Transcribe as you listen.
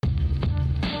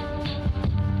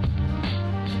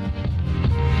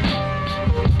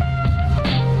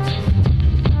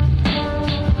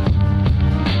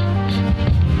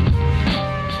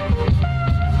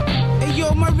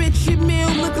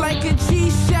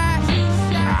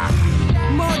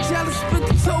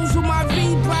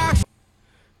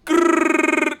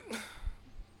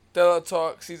Stella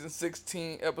Talk, Season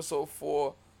 16, Episode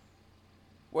 4.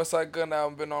 Westside Gun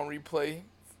album been on replay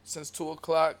since 2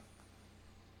 o'clock.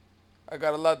 I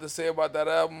got a lot to say about that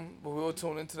album, but we'll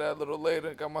tune into that a little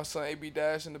later. Got my son AB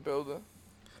Dash in the building.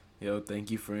 Yo, thank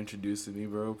you for introducing me,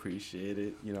 bro. Appreciate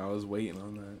it. You know, I was waiting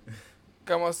on that.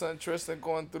 Got my son Tristan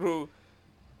going through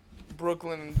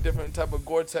Brooklyn and different type of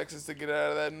Gore-Texes to get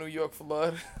out of that New York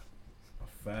flood.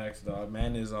 Facts, dog.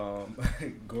 Man is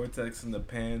Gore-Tex in the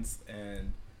pants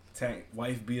and tank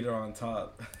wife beater on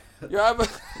top. Yo,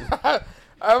 I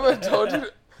haven't told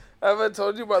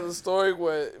you about the story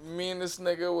where me and this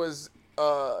nigga was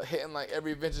hitting like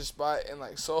every vintage spot in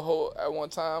like Soho at one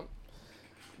time.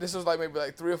 This was like maybe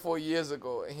like 3 or 4 years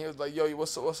ago, and he was like, "Yo,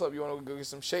 what's up? You want to go get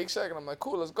some Shake Shack?" And I'm like,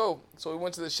 "Cool, let's go." So we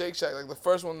went to the Shake Shack, like the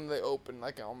first one they opened,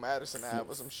 like on Madison Ave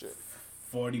or some shit.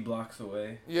 40 blocks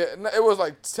away. Yeah, no, it was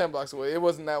like 10 blocks away. It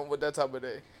wasn't that type of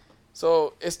day.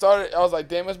 So it started. I was like,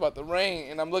 "Damn, it's about to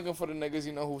rain," and I'm looking for the niggas,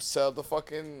 who sell the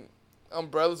fucking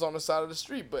umbrellas on the side of the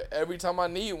street. But every time I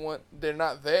need one, they're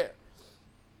not there.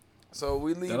 So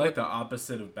we leave. They're like the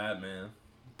opposite of Batman.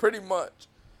 Pretty much.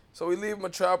 So we leave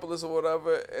Metropolis or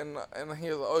whatever, and he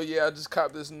was like, "Oh yeah, I just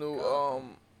copped this new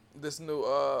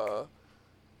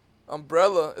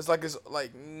umbrella. It's like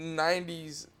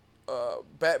 90s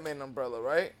Batman umbrella,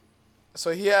 right?"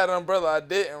 So he had an umbrella, I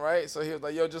didn't, right? So he was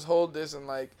like, "Yo, just hold this and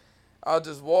like I'll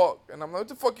just walk." And I'm like, "What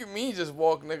the fuck you mean just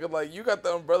walk, nigga? Like you got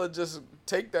the umbrella, just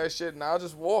take that shit and I'll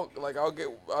just walk. Like I'll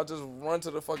just run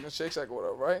to the fucking Shake Shack or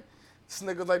whatever, right?" This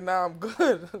nigga's like, "Nah, I'm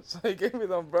good." So he gave me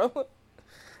the umbrella.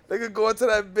 Nigga go into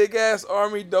that big ass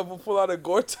army double, pull out a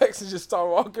Gore-Tex and just start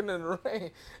walking in the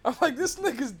rain. I'm like, this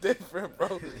nigga's different,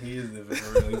 bro. He is different,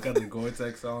 for real. He got the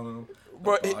Gore-Tex on him.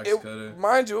 Bro,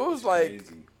 mind you, it was like,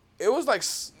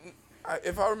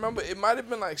 if I remember, it might have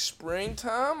been like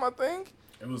springtime, I think.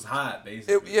 It was hot,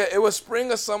 basically. It was spring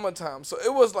or summertime. So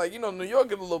it was like, New York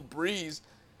get a little breeze,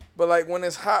 but like when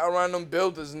it's hot around them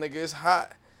buildings, nigga, it's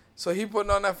hot. So he putting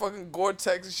on that fucking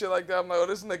Gore-Tex and shit like that. I'm like, oh,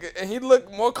 this nigga. And he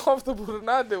looked more comfortable than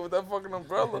I did with that fucking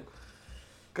umbrella.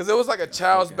 Because it was like a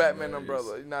child's Batman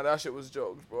umbrella. Nah, that shit was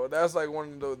jokes, bro. That's like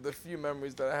one of the few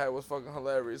memories that I had was fucking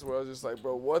hilarious, where I was just like,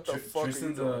 bro, what the fuck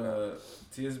Tristan's are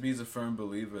you doing? TSB's a firm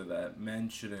believer that men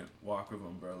shouldn't walk with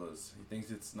umbrellas. He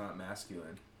thinks it's not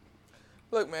masculine.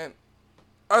 Look, man,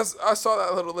 I saw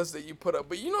that little list that you put up.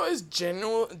 But it's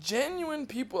genuine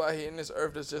people out here in this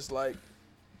earth that's just like,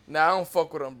 nah, I don't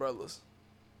fuck with umbrellas.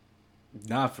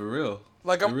 Nah, for real.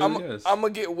 Like, I'm gonna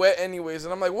get wet anyways.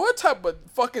 And I'm like, what type of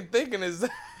fucking thinking is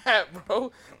that,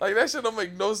 bro? Like, that shit don't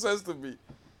make no sense to me.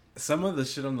 Some of the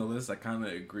shit on the list I kind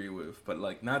of agree with. But,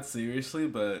 like, not seriously,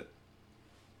 but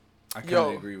I kind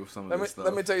of agree with some of this stuff.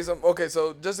 Let me tell you something. Okay,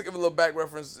 so just to give a little back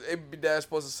reference, AB Dash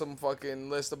posted some fucking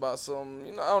list about some,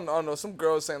 I don't know, some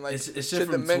girls saying, like, it's shit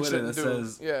from Twitter that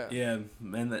says,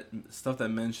 stuff that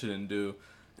men shouldn't do.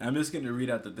 I'm just going to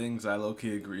read out the things I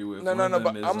low-key agree with. No,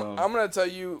 but I'm going to tell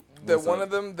you that one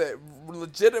of them that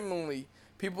legitimately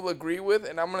people agree with,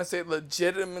 and I'm going to say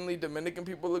legitimately Dominican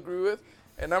people agree with,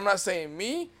 and I'm not saying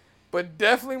me, but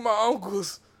definitely my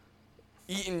uncles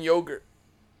eating yogurt.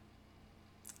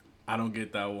 I don't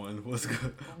get that one. What's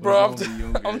good? Bro,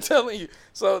 I'm telling you.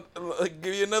 So,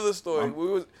 give you another story.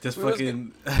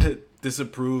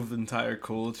 Disapprove entire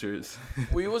cultures.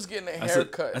 We was getting a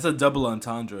haircut. That's a double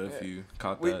entendre if you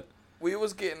caught that. We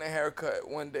was getting a haircut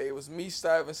one day. It was me,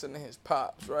 Stuyvesant, and his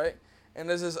pops, right? And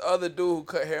there's this other dude who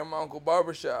cut hair in my uncle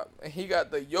barbershop. And he got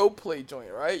the Yoplait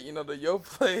joint, right? The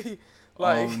Yoplait.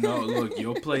 Like, oh, no, look,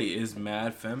 Yoplait is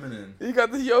mad feminine. He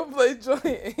got the Yoplait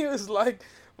joint. And he was like,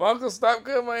 my uncle stopped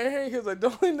cutting my hair. He was like, the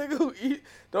only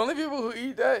people who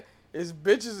eat that is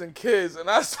bitches and kids. And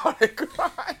I started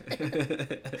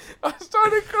crying. I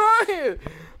started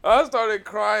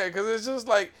crying because it's just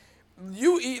like,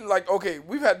 you eating, like, okay,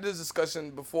 we've had this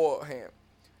discussion beforehand.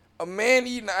 A man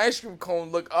eating an ice cream cone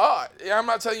look odd. I'm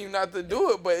not telling you not to do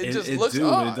it, but it just looks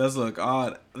odd. It does look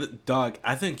odd. Dog,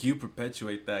 I think you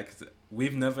perpetuate that because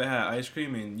we've never had ice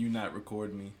cream and you not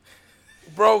record me.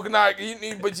 Bro, but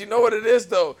you know what it is,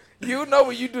 though. You know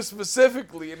what you do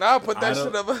specifically, and I'll put that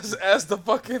shit up as the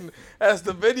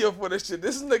video for this shit.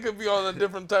 This nigga be on a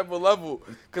different type of level.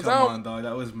 Come on, dog.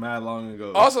 That was mad long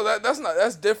ago. Also,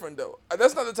 that's different, though.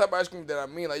 That's not the type of ice cream that I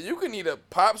mean. Like, you can eat a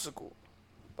popsicle.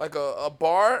 Like a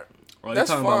bar, oh, that's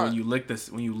fine. About when you lick the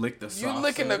sauce. You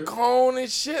licking the cone and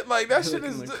shit. Like, that shit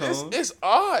is it's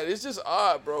odd. It's just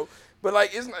odd, bro. But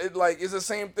like it's the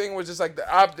same thing with just like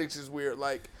the optics is weird.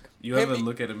 Like You ever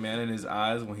look at a man in his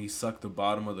eyes when he sucked the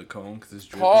bottom of the cone because it's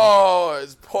dripping?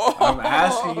 Pause. I'm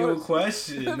asking you a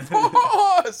question. Pause.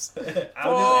 I'm just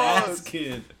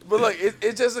asking. But like,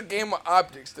 it's just a game of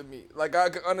optics to me. Like, I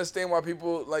can understand why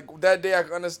people like that day. I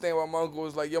can understand why my uncle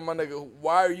was like, "Yo, my nigga,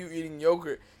 why are you eating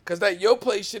yogurt?" Because that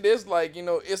Yoplait shit is like,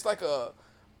 it's like a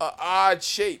odd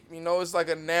shape. It's like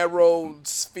a narrow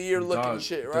sphere looking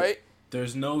shit, right?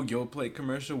 There's no Yoplait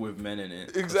commercial with men in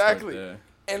it. Exactly.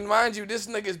 And mind you, this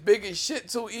nigga's big as shit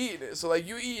too eating it. So like,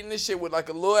 you eating this shit with like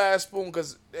a little ass spoon,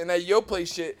 because in that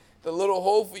Yoplait shit, the little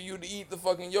hole for you to eat the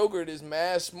fucking yogurt is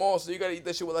mad small. So you gotta eat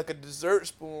that shit with like a dessert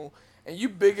spoon. And you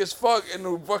big as fuck in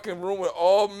the fucking room with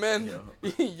all men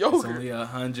eating yogurt. It's only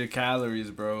 100 calories,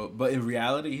 bro. But in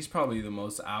reality, he's probably the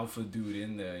most alpha dude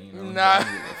in there. Nah. He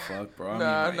don't give a fuck, bro.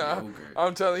 Nah. Yogurt.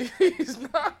 I'm telling you, he's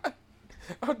not.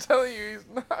 I'm telling you, he's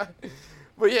not.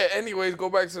 But yeah, anyways, go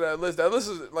back to that list. That list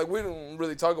is, like, we didn't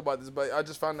really talk about this, but I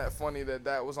just found that funny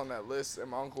that was on that list, and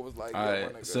my uncle was like, all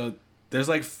right, my nigga. So there's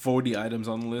like 40 items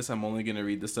on the list. I'm only going to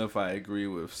read the stuff I agree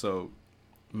with. So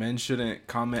men shouldn't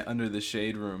comment under the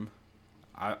shade room.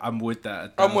 I'm with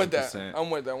that. 1,000%.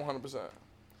 I'm with that 100%.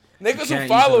 Niggas who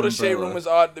follow the shade room is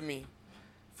odd to me.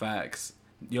 Facts.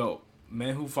 Yo,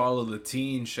 men who follow the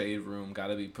teen shade room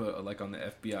gotta be put like on the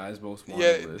FBI's most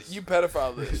wanted list. Yeah, you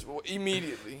pedophile list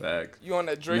immediately. Facts. You on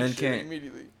that Drake shit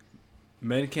immediately.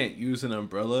 Men can't use an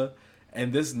umbrella,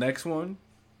 and this next one,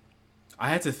 I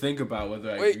had to think about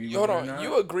whether I agree with it or not.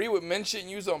 You agree with men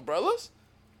shouldn't use umbrellas?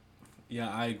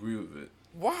 Yeah, I agree with it.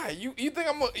 Why? You think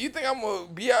I'm gonna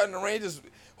be out in the rain just?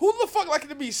 Who the fuck like it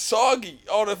to be soggy?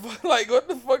 All the like, what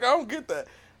the fuck? I don't get that.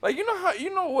 Like, you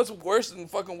know what's worse than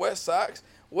fucking wet socks?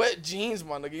 Wet jeans,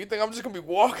 my nigga. You think I'm just gonna be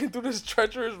walking through this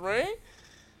treacherous rain?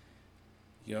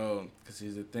 Yo, cause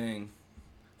here's the thing.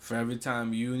 For every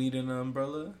time you need an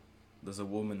umbrella, there's a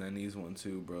woman that needs one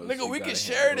too, bro. Nigga, so we can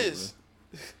share this.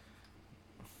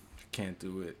 Can't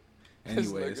do it.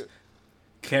 Anyways,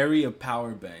 carry a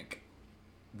power bank.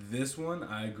 This one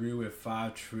I agree with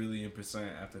 5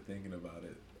 trillion% after thinking about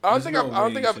it. I don't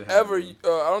think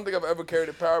I've ever carried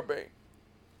a power bank.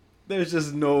 There's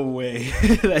just no way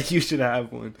that you should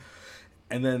have one.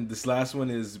 And then this last one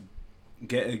is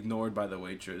get ignored by the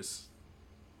waitress.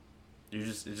 It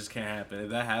just can't happen.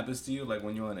 If that happens to you, like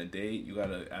when you're on a date, you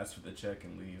gotta ask for the check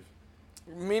and leave.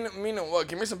 Meaning what?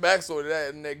 Give me some backstory to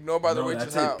that. And ignored by the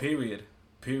waitress. That's it.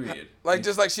 Period. Like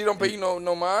just like she don't pay you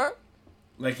no mind.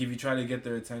 Like, if you try to get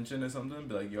their attention or something,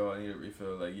 be like, yo, I need a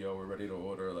refill. Like, yo, we're ready to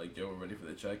order. Like, yo, we're ready for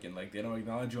the check. And, like, they don't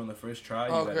acknowledge you on the first try,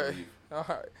 you gotta leave. All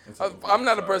right. I'm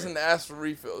not a person to ask for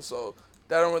refills, so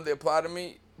that don't really apply to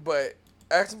me. But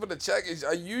asking for the check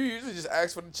you usually just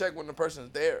ask for the check when the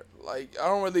person's there. Like,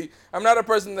 I'm not a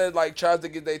person that, like, tries to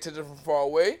get their attention from far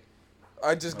away.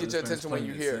 I just get your attention when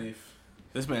you're here. Safe.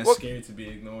 This man's scared to be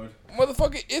ignored.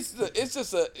 Motherfucker, it's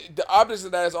just the optics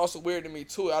of that is also weird to me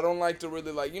too. I don't like to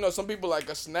really like, some people like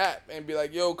a snap and be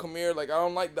like, yo, come here. Like, I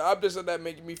don't like the optics of that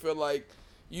making me feel like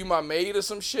you my maid or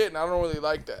some shit, and I don't really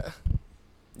like that.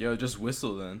 Yo, just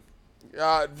whistle then.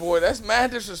 God, boy, that's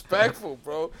mad disrespectful,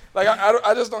 bro. Like,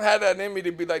 I just don't have that in me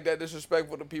to be like that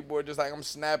disrespectful to people who are just like, I'm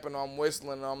snapping or I'm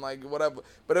whistling or I'm like, whatever.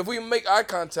 But if we make eye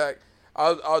contact,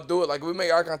 I'll do it. Like, if we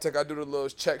make eye contact, I do the little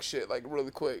check shit like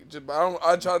really quick.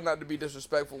 I try not to be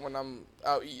disrespectful when I'm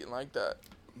out eating like that.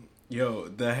 Yo,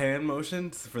 the hand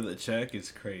motions for the check is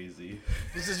crazy.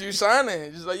 This is you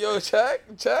signing. Just like, yo, check.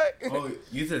 Oh,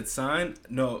 you said sign?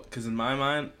 No, because in my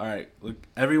mind, all right, look,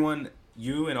 everyone,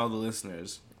 you and all the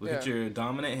listeners, look at your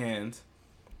dominant hand,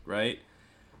 right?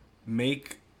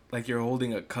 Make like you're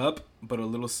holding a cup, but a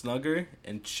little snugger,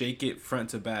 and shake it front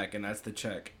to back, and that's the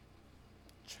check.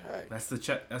 Check. That's the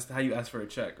check. That's how you ask for a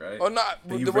check, right? Oh, not.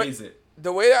 You raise it.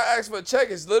 The way I ask for a check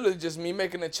is literally just me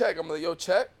making a check. I'm like, yo,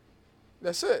 check.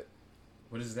 That's it.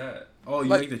 What is that? Oh, you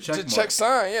like, make the check mark. The check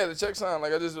sign. Yeah, the check sign.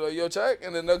 Like, I just like, yo, check,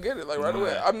 and then they'll get it like right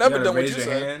away. I've never done what you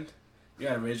said. You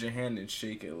gotta raise your hand and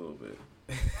shake it a little bit.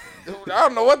 Dude, I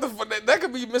don't know what the fuck. That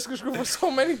could be misconstrued for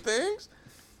so many things.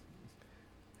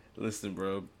 Listen,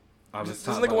 bro. This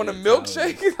nigga want a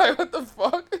milkshake? Like, what the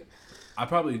fuck? I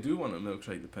probably do want a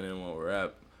milkshake depending on where we're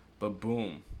at. But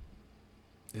boom.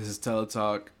 This is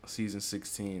Teletalk Season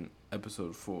 16,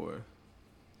 Episode 4.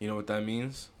 You know what that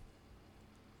means?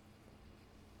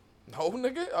 No,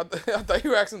 nigga. I thought you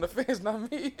were asking the fans,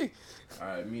 not me.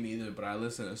 Alright, me neither, but I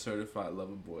listened to Certified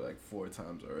Lover Boy like 4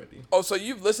 times already. Oh, so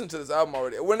you've listened to this album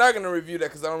already. We're not going to review that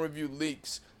because I don't review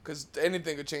leaks because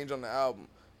anything could change on the album.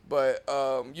 But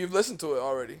you've listened to it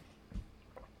already.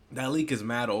 That leak is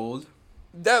mad old.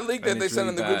 That leak that they sent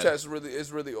in the group chat is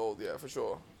really old, yeah, for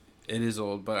sure. It is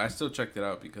old, but I still checked it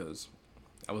out because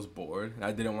I was bored.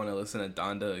 I didn't want to listen to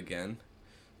Donda again.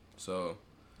 So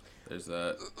there's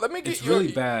that. Let me get It's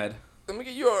really bad. Let me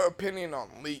get your opinion on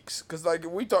leaks, cause like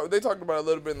they talked about it a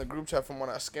little bit in the group chat from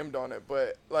when I skimmed on it,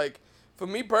 but like for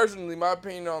me personally, my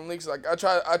opinion on leaks, like I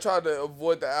try to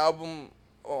avoid the album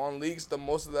on leaks the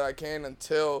most that I can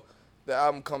until the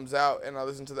album comes out and I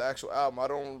listen to the actual album. I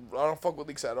don't fuck with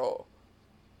leaks at all.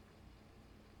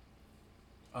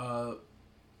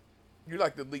 You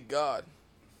like the leak god?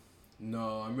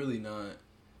 No, I'm really not.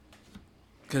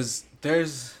 Cause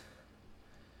there's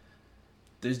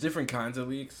different kinds of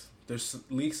leaks. There's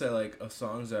leaks that like of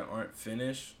songs that aren't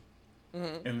finished,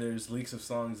 and there's leaks of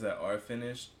songs that are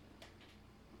finished.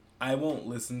 I won't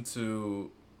listen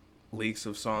to leaks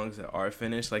of songs that are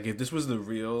finished. Like if this was the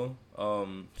real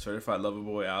Certified Lover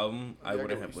Boy album, I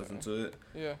wouldn't have listened to it.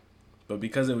 Yeah. But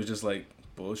because it was just like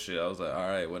bullshit, I was like, all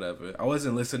right, whatever. I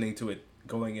wasn't listening to it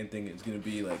going in thinking it's gonna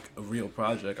be like a real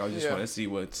project. I just want to see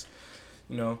what's,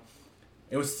 you know.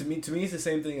 It was to me it's the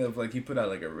same thing of like he put out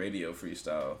like a radio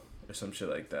freestyle or some shit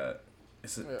like that.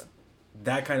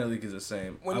 That kind of leak is the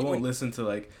same. I won't listen to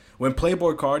like when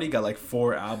Playboi Carti got like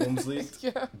 4 albums leaked.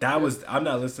 I'm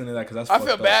not listening to that because that's. I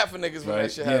feel bad for niggas when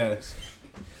that shit happens.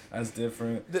 That's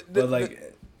different. But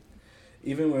like,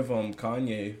 even with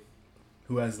Kanye,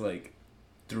 who has like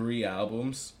 3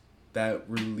 albums that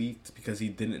were leaked because he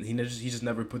just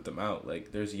never put them out.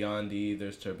 Like there's Yandhi,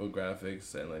 there's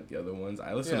TurboGrafx, and like the other ones.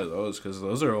 I listen to those because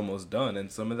those are almost done,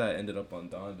 and some of that ended up on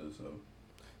Donda. So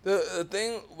the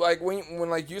thing, like when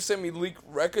like you send me leaked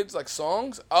records, like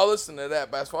songs, I'll listen to that.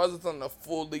 But as far as listening to a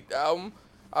full leaked album,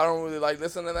 I don't really like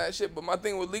listening to that shit. But my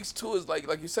thing with leaks too is like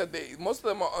you said, most of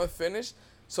them are unfinished.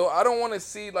 So I don't want to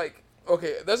see like,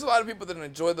 okay, there's a lot of people that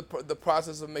enjoy the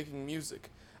process of making music.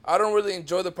 I don't really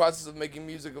enjoy the process of making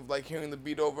music, of like hearing the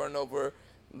beat over and over,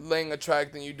 laying a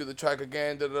track, then you do the track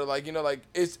again. Like, you know, like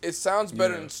it sounds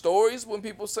better in stories when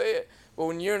people say it, but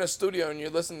when you're in a studio and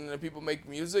you're listening to people make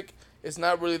music, it's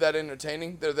not really that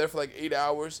entertaining. They're there for like 8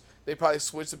 hours. They probably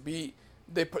switch the beat.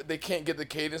 They can't get the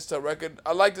cadence to a record.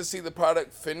 I like to see the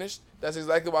product finished. That's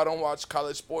exactly why I don't watch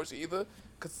college sports either,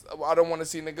 because I don't want to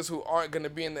see niggas who aren't going to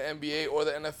be in the NBA or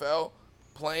the NFL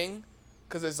playing.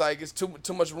 Because it's like, it's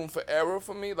too much room for error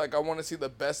for me. Like, I want to see the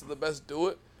best of the best do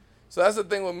it. So that's the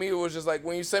thing with me. It was just like,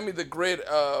 when you send me the Grid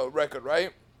record,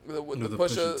 right? With the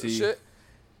Pusha shit.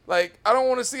 Like, I don't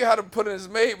want to see how the pudding is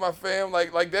made, my fam.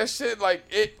 Like that shit, like,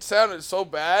 it sounded so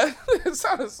bad. It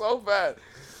sounded so bad.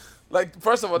 Like,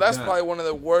 first of all, that's probably one of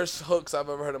the worst hooks I've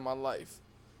ever heard in my life.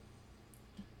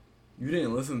 You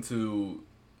didn't listen to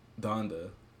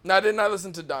Donda? No, I did not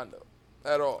listen to Donda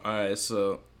at all. Alright,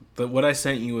 so what I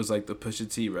sent you was like the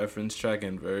Pusha T reference track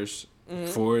and verse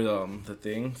for the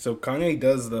thing. So Kanye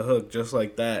does the hook just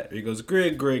like that. He goes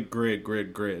grid, grid, grid,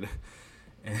 grid, grid.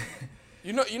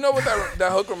 You know what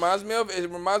that hook reminds me of? It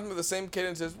reminds me of the same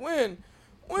cadence as win.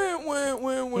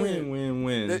 It's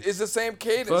the same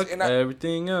cadence. Fuck and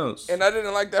everything else. And I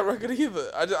didn't like that record either.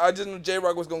 I just knew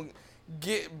J-Rock was gonna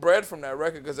get bread from that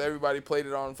record because everybody played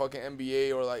it on fucking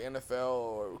NBA or like NFL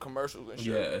or commercials and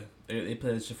shit. Yeah, they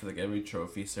play that shit for like every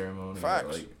trophy ceremony. Facts.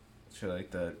 Or, like shit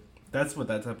like that. That's what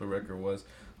that type of record was.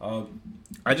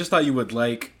 I just thought you would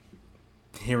like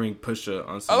hearing Pusha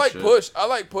on some shit. I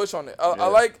like Push on it. I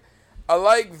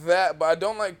like that, but I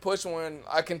don't like Push when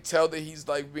I can tell that he's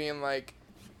like being like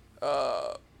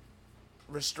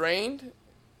restrained,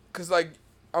 cause like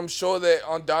I'm sure that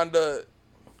on Donda,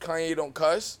 Kanye don't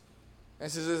cuss. And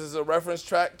since this is a reference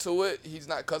track to it, he's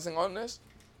not cussing on this.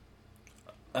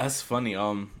 That's funny.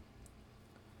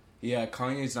 Yeah,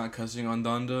 Kanye's not cussing on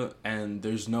Donda, and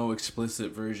there's no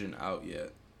explicit version out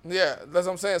yet. Yeah, that's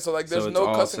what I'm saying. So like, there's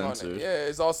no cussing censored on it. Yeah,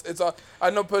 it's all.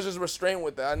 I know Pusha's restrained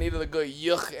with that. I needed a good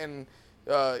yuck, and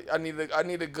I need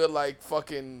a good like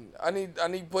fucking. I need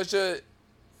Pusha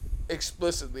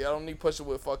explicitly. I don't need Pusha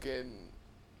with fucking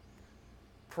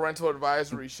parental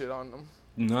advisory shit on them.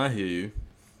 No, I hear you.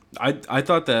 I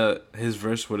thought that his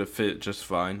verse would have fit just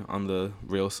fine on the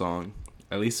real song,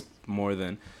 at least more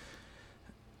than.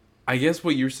 I guess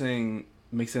what you're saying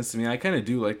makes sense to me. I kind of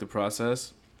do like the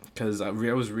process, because I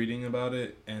was reading about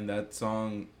it, and that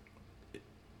song,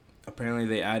 apparently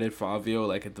they added Fabio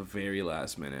like at the very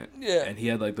last minute. Yeah. And he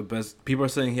had like the best. People are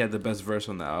saying he had the best verse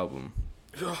on the album.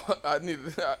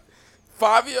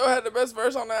 Fabio had the best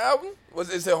verse on the album.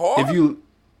 Is it hard?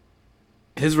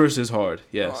 His verse is hard.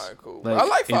 Yes. All right, cool. Like, I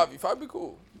like Fabio. Fabio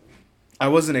cool. I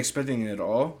wasn't expecting it at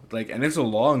all. Like, and it's a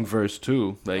long verse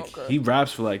too. Like he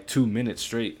raps for like 2 minutes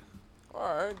straight.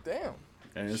 All right, damn.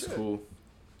 And it's cool.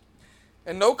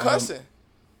 And no cussing.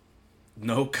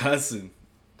 No cussing.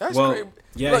 That's crazy.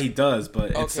 Yeah, he does,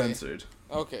 but it's censored.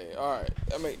 Okay, all right.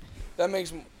 I mean, that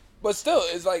makes, but still,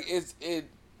 it's like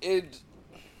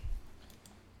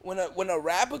when a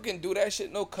rapper can do that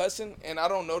shit, no cussing, and I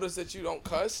don't notice that you don't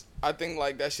cuss, I think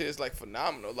like that shit is like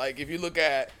phenomenal. Like if you look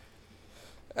at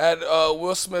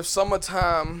Will Smith's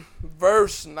 "Summertime"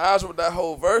 verse, Nas with that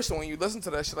whole verse, and when you listen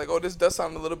to that shit, like, oh, this does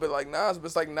sound a little bit like Nas, but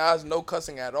it's like Nas no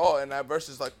cussing at all, and that verse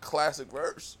is like classic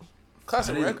verse,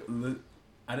 classic record.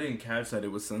 I didn't catch that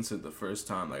it was censored the first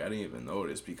time. Like I didn't even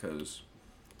notice because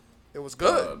it was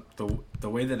good. The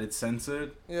way that it's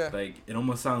censored, yeah, like it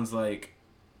almost sounds like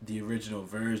the original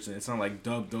version. It's not like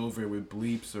dubbed over with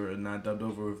bleeps or not dubbed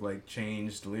over with like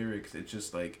changed lyrics. It's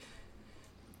just like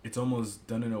it's almost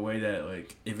done in a way that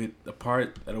like if the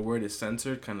part that a word is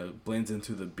censored kind of blends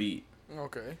into the beat.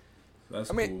 Okay, so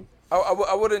that's cool.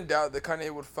 I wouldn't doubt that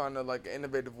Kanye would find a like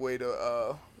innovative way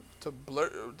to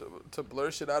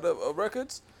blur shit out of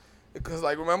records. Because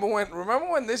like remember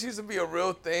when this used to be a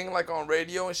real thing like on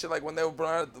radio and shit, like when they'll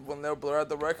blur out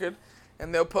the record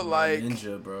and they'll put like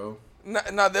Ninja, bro.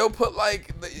 Nah, they'll put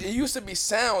like it used to be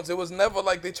sounds. It was never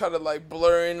like they try to like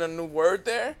blur in a new word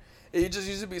there. It just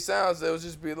used to be sounds. It would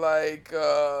just be like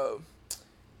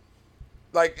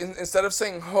instead of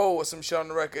saying "ho" or some shit on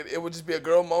the record, it would just be a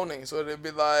girl moaning. So it'd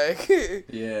be like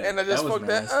yeah, and I just fucked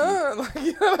that like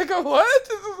you know, like a what?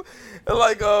 And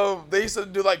like they used to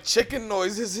do like chicken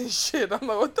noises and shit. I'm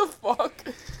like, what the fuck?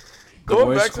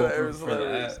 Going back to that era was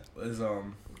hilarious.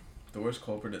 The worst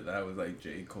culprit of that was like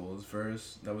J. Cole's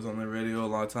verse that was on the radio a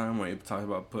lot of time where he talked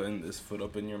about putting this foot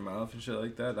up in your mouth and shit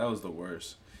like that. That was the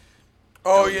worst.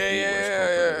 Oh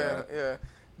yeah.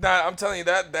 Nah, I'm telling you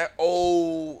that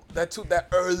early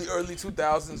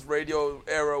 2000s radio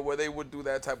era where they would do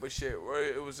that type of shit where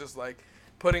it was just like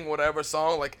putting whatever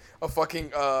song like a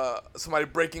fucking somebody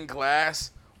breaking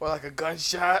glass or like a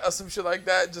gunshot or some shit like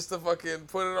that just to fucking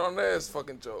put it on there is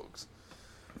fucking jokes.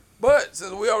 But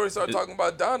since we already started talking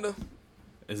about Donda,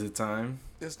 is it time?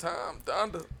 It's time,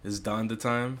 Donda. Is Donda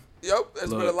time? Yep, there's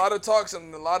been a lot of talks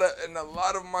and a lot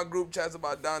of my group chats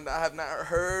about Donda. I have not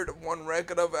heard one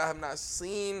record of it. I have not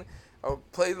seen a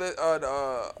playlist,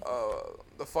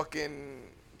 the fucking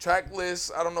track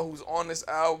list. I don't know who's on this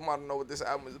album. I don't know what this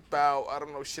album is about. I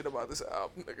don't know shit about this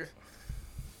album, nigga.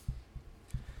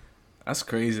 That's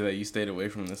crazy that you stayed away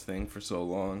from this thing for so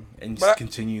long and just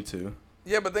continue to.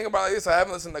 Yeah, but think about it like this. I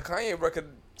haven't listened to Kanye record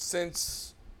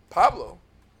since Pablo.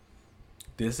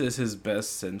 This is his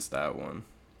best since that one.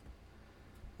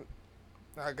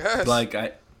 I guess. Like,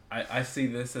 I see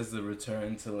this as the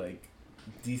return to, like,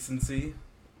 decency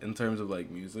in terms of,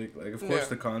 like, music. Like, of course,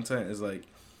 the content is, like,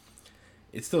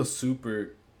 it's still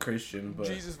super Christian, but...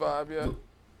 Jesus vibe, yeah.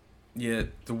 Yeah,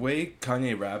 the way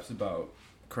Kanye raps about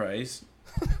Christ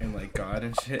and, like, God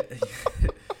and shit...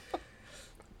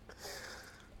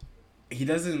 he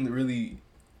doesn't really...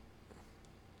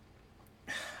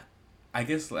 I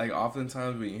guess, like,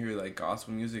 oftentimes when you hear, like,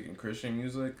 gospel music and Christian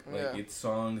music, like, it's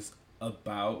songs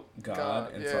about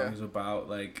God and songs about,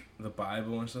 like, the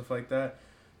Bible and stuff like that.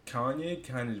 Kanye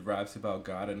kind of raps about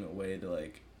God in a way to,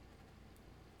 like,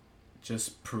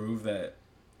 just prove that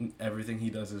everything he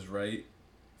does is right.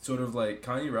 Sort of, like,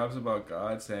 Kanye raps about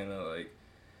God saying that, like,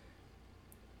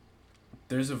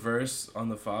 there's a verse on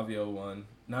the Fabio one,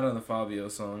 not on the Fabio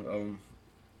song,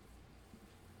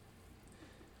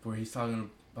 where he's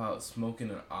talking about smoking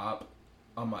an op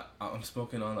I'm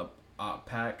smoking on a op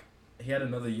pack. He had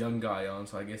another young guy on,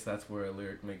 so I guess that's where a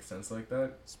lyric makes sense like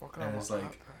that. Smoking and on it's my like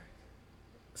op pack.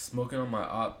 Smoking on my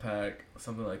op pack,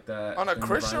 something like that. On a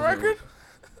Christian record?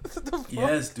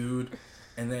 Yes, dude.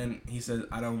 And then he says,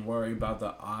 I don't worry about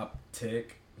the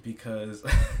optic because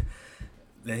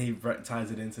then he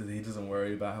ties it into he doesn't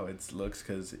worry about how it looks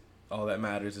because all that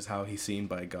matters is how he's seen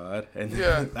by God. And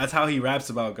that's how he raps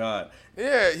about God.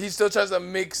 Yeah, he still tries to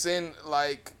mix in,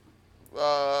 like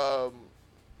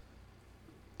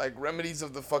remedies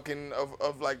of the fucking,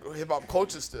 of like, hip-hop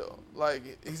culture still.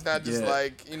 Like, he's not just,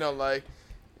 like, you know, like,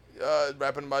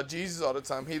 rapping about Jesus all the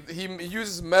time. He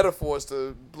uses metaphors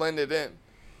to blend it in.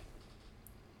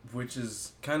 Which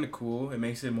is kind of cool. It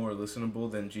makes it more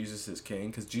listenable than Jesus is King.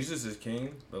 Because Jesus is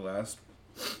King, the last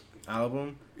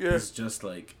album, is just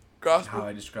like gospel. How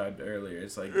I described earlier.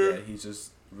 It's like, he's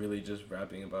just really just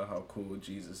rapping about how cool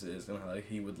Jesus is and how like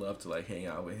he would love to like hang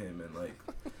out with him and like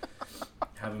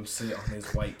have him sit on his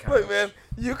white couch. Look, man,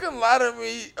 you can lie to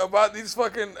me about these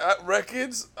fucking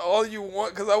records all you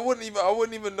want, because I wouldn't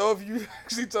even know if you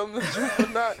actually tell them the truth or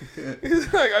not.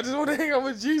 He's like, I just want to hang out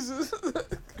with Jesus.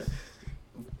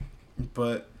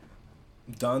 But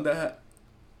Donda,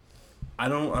 I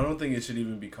don't think it should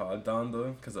even be called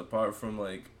Donda, because apart from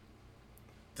like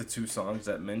the two songs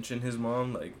that mention his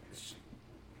mom, like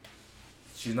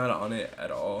she's not on it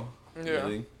at all. Yeah.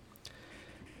 Really.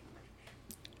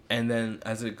 And then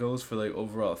as it goes for like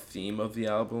overall theme of the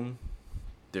album,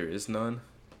 there is none.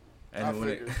 And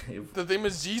the theme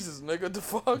is Jesus, nigga. What the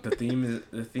fuck? The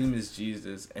theme is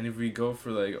Jesus. And if we go for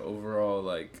like overall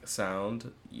like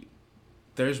sound,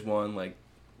 there's one like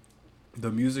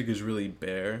the music is really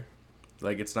bare.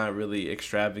 Like it's not really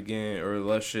extravagant or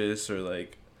luscious or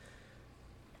like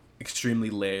extremely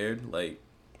layered. Like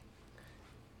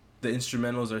the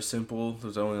instrumentals are simple.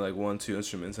 There's only like 1-2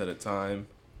 instruments at a time.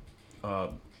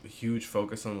 Huge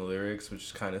focus on the lyrics,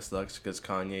 which kind of sucks because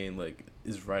Kanye like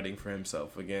is writing for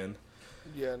himself again.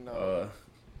 Yeah, no.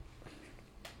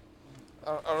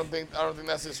 I don't think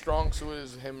that's his strong suit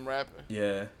is him rapping.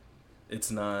 Yeah,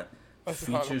 it's not.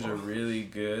 Features are really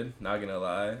good. Not gonna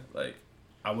lie, like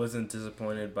I wasn't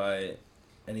disappointed by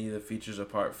any of the features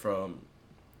apart from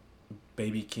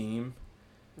Baby Keem,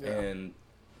 and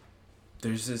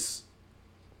there's this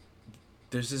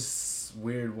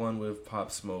weird one with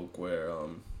Pop Smoke where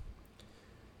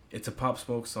it's a Pop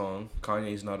Smoke song.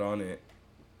 Kanye's not on it,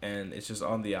 and it's just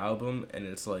on the album, and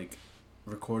it's like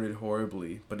recorded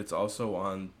horribly, but it's also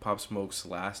on Pop Smoke's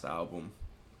last album.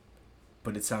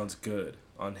 But it sounds good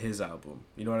on his album.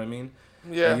 You know what I mean?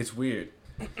 Yeah. Like it's weird.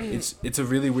 It's a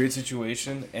really weird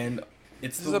situation, and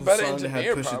it's the song that had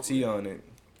Pusha T on it.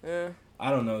 Yeah.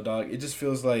 I don't know, dog. It just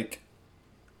feels like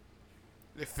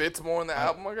it fits more in the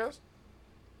album, I guess.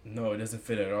 No, it doesn't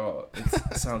fit at all.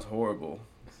 It sounds horrible.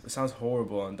 It sounds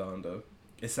horrible on Donda.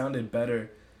 It sounded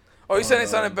better. Oh, you said it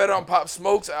sounded better on Pop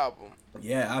Smoke's album?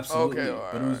 Yeah, absolutely. Okay,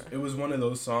 but it was one of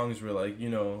those songs where like, you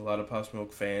know, a lot of Pop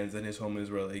Smoke fans and his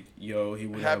homies were like, yo, he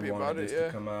would have wanted this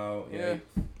to come out. Yeah.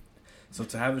 So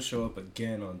to have it show up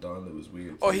again on Donda was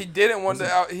weird. Oh, he didn't want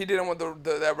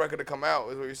that record to come out,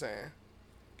 is what you're saying?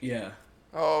 Yeah.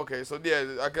 Oh, okay. So yeah,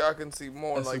 I can see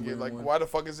more. That's like why the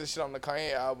fuck is this shit on the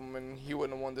Kanye album and he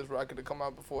wouldn't have want this record to come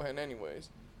out beforehand anyways?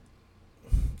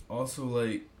 Also,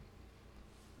 like,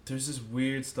 there's this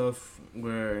weird stuff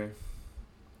where,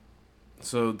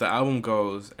 so the album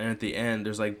goes, and at the end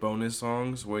there's like bonus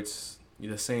songs where it's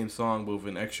the same song but with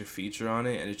an extra feature on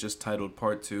it, and it's just titled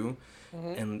Part 2,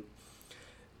 and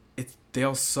they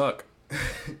all suck.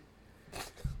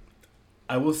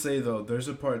 I will say though, there's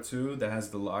a Part 2 that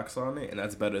has the Lox on it, and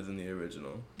that's better than the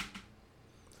original.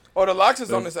 Oh, the Lox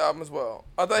is on this album as well.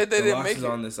 I thought they didn't make it. The Lox is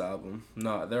on this album.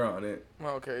 No, they're on it.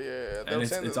 Okay, yeah. And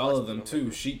it's all of them too.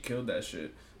 Sheik killed that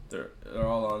shit. They're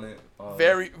all on it.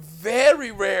 Very, very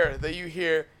rare that you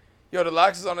hear, yo, the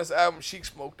Lox is on this album. Sheik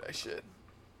smoked that shit.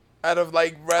 Out of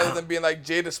like, rather than being like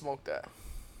Jada smoked that.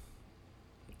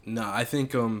 Nah, I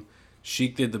think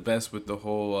Sheik did the best with the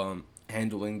whole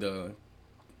handling the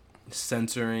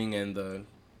censoring and the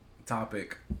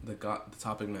topic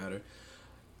matter.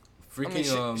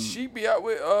 Freaking I mean, Sheik be out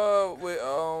with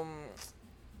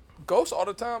Ghost all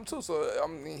the time too. So I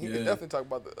mean, he can definitely talk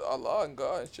about Allah and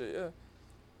God and shit. Yeah.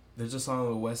 There's a song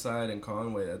with Westside and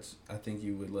Conway that's I think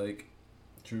you would like,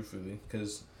 truthfully,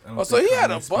 because. So he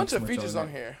had a bunch of features on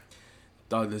here.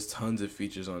 Dog, there's tons of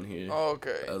features on here. Oh,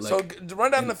 okay. So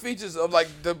run down the features of like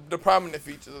the prominent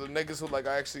features of the niggas who like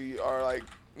actually are like,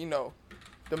 you know,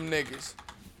 them niggas.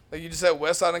 Like you just said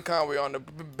Westside and Conway on the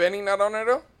Benny not on there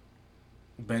though?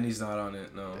 Benny's not on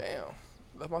it, no. Damn.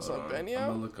 Left my son Benny out?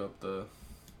 I'll look up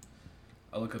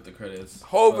the credits.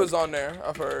 Hove is on there,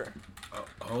 I've heard.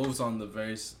 Hove's on the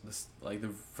the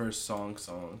first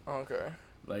song. Okay.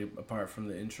 Like apart from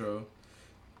the intro.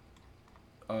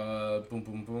 Boom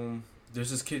boom boom. There's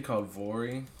this kid called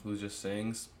Vori who just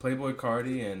sings. Playboy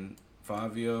Cardi and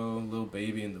Fabio, Lil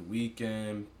Baby and The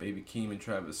Weeknd, Baby Keem and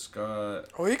Travis Scott.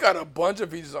 Oh, he got a bunch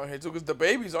of features on here too, because the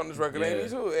Baby's on this record, ain't he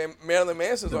too? And Marilyn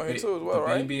Manson's on here too as well,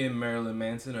 right? The Baby and Marilyn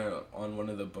Manson are on one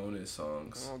of the bonus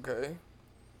songs. Okay.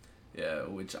 Yeah,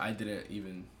 which I didn't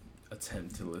even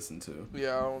attempt to listen to.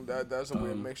 Yeah, that's a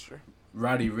weird mixture.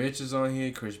 Roddy Ricch is on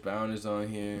here. Chris Brown is on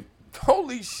here.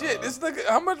 Holy shit! This nigga,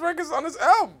 how much records on this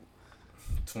album?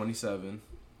 27.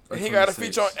 And he got a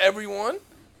feature on every one?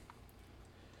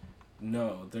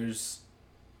 No, there's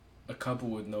a couple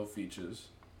with no features.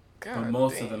 God but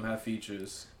most of them have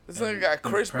features. This nigga got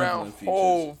Chris Brown,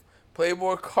 Hove,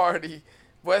 Playboy Cardi,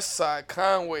 Westside,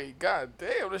 Conway. God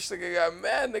damn, this nigga got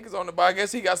mad niggas on it. But I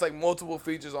guess he got like multiple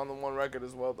features on the one record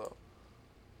as well, though.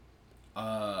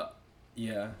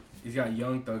 Yeah. He's got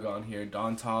Young Thug on here,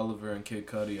 Don Toliver and Kid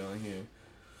Cudi on here.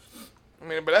 I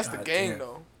mean, but that's the game,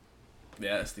 though.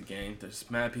 Yeah, that's the game. There's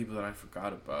mad people that I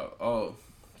forgot about. Oh,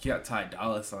 he got Ty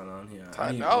Dolla $ign on here.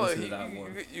 Ty Dolla,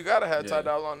 you gotta have Ty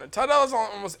Dolla on there. Ty Dolla's on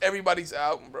almost everybody's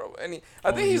album, bro. And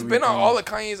I think he's been on all of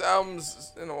Kanye's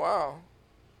albums in a while.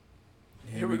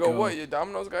 Here we go. What, your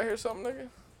Domino's got here something, nigga?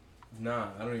 Nah,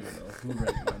 I don't even know who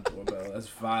rang my doorbell. That's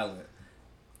violent.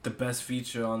 the best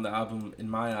feature on the album in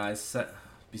my eyes,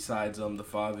 besides the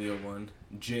Fabio one,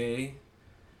 Jay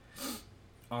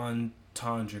on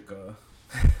Tandrika.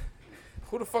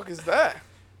 Who the fuck is that?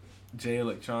 Jay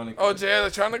Electronica. Oh, Jay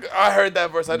Electronica. I heard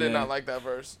that verse. I did not like that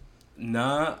verse.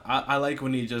 Nah, I like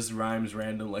when he just rhymes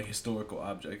random like historical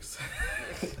objects.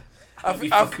 I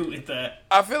with that.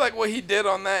 I feel like what he did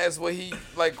on that is what he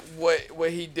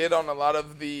what he did on a lot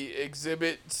of the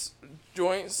exhibits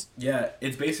joints. Yeah,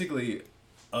 it's basically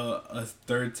a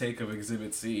third take of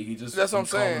Exhibit C. He just That's what I'm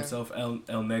called saying. himself El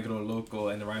Negro Loco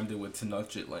and rhymed it with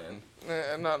Tenochtitlan.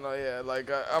 No, yeah. Like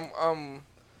I'm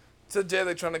to Jay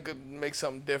Electronica make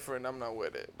something different. I'm not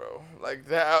with it, bro. Like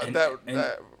that's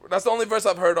the only verse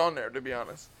I've heard on there, to be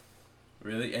honest.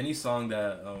 Really, any song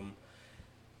that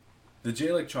the Jay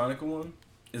Electronica one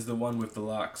is the one with the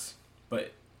locks,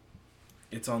 but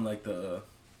it's on like the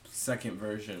second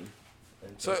version,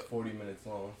 and it's 40 minutes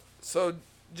long. So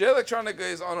Jay Electronica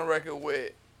is on a record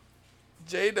with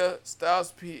Jada,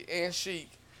 Styles P, and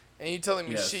Sheek, and you telling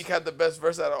me Sheek had the best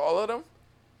verse out of all of them?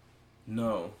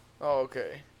 No. Oh,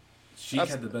 okay. Sheek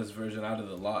had the best version out of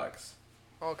the locks.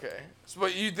 Okay. So,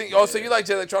 but you think? Oh, so you like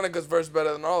Jay Electronica's verse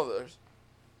better than all of theirs?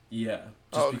 Yeah,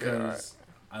 just because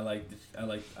I like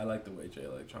the way Jay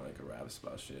Electronica raps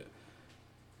about shit.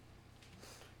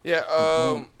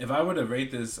 Yeah. If I were to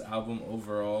rate this album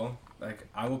overall, like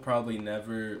I will probably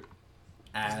never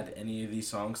add any of these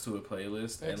songs to a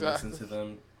playlist and listen to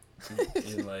them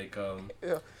in like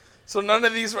Yeah. So none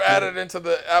of these were added into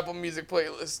the Apple Music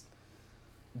playlist.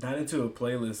 Not into a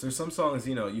playlist. There's some songs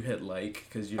you hit like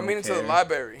because you. Into the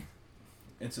library.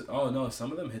 No,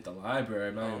 some of them hit the library.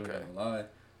 I'm not even gonna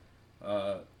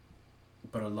lie.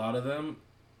 But a lot of them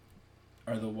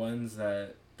are the ones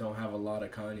that don't have a lot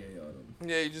of Kanye on them.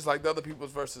 Yeah, you just like the other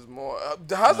people's verses more.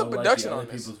 How's the production on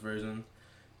this? People's version.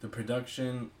 The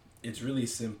production, it's really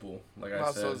simple. Like I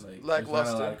said, there's not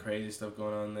a lot of crazy stuff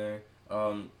going on there.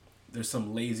 There's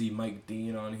some lazy Mike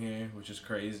Dean on here, which is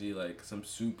crazy. Like some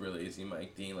super lazy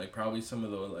Mike Dean. Like probably some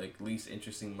of the least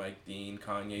interesting Mike Dean,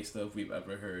 Kanye stuff we've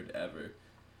ever heard ever.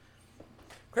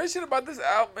 Crazy shit about this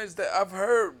album is that I've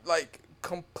heard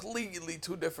completely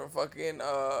two different fucking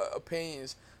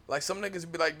opinions. Like some niggas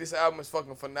be like, this album is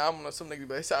fucking phenomenal. Some niggas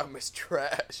be like, this album is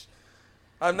trash.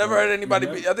 I've never heard anybody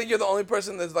be. I think you're the only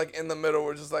person that's like in the middle.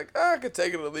 Where just like, I could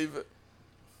take it or leave it.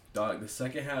 Dog, the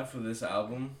second half of this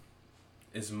album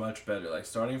is much better. Like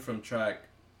starting from track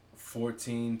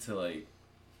 14 to like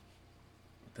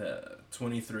the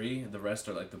 23, the rest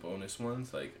are like the bonus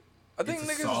ones. Like I think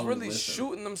niggas is really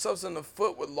shooting themselves in the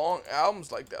foot with long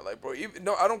albums like that. Like, bro,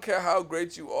 I don't care how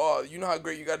great you are. You know how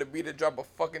great you got to be to drop a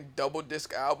fucking double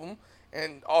disc album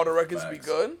and all the records be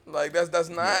good. Like that's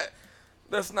not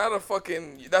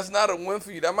a win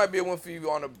for you. That might be a win for you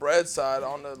on the bread side,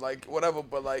 on the whatever.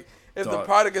 But like, if the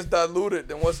product is diluted,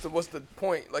 then what's the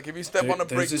point? Like, if you step on the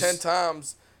brick 10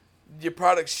 times, your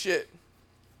product's shit.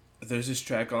 There's this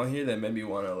track on here that made me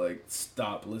want to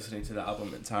stop listening to the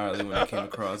album entirely when I came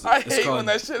across it. I hate when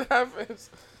that shit happens.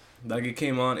 Like it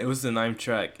came on, it was the 9th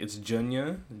track. It's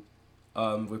Junya,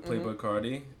 with Playboi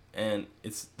Carti, and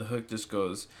the hook just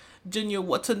goes, Junya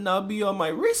Watanabe on my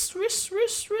wrist.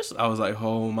 I was like,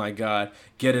 oh my god,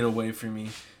 get it away from me.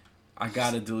 I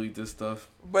gotta delete this stuff.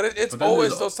 But it's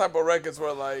always those type of records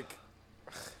where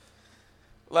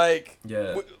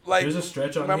there's a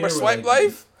stretch on remember here Swipe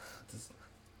Life?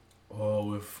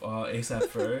 With ASAP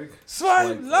Ferg.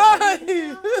 Swipe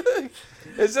Life.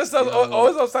 It's just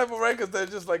always those type of records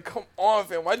that just come on,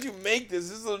 fam. Why'd you make this?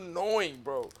 This is annoying,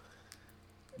 bro.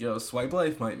 Yo, Swipe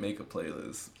Life might make a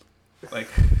playlist.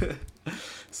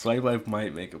 Swipe Life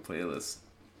might make a playlist.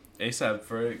 ASAP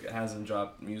Ferg hasn't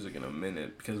dropped music in a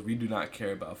minute because we do not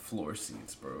care about floor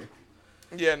seats, bro.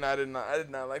 Yeah, no, I did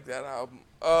not like that album.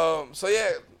 So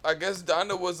yeah, I guess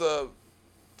Donda was a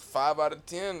 5 out of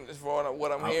 10 is for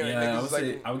what I'm hearing. Yeah,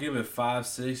 I would give it 5,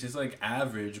 6. It's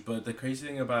average, but the crazy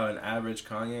thing about an average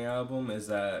Kanye album is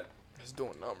that it's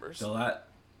doing numbers. I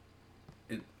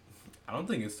don't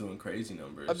think it's doing crazy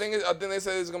numbers. I think they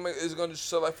said it's gonna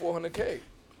sell like 400K.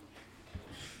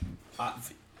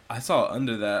 I saw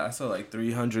under that. I saw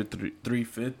 300,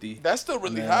 350. That's still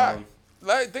really high.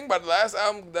 Think about the last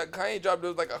album that Kanye dropped.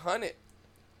 It was 100.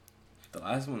 The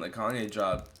last one that Kanye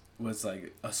dropped was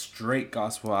a straight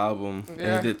gospel album, and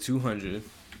it did 200.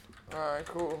 All right,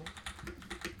 cool.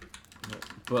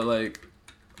 But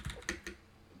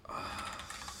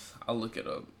I'll look it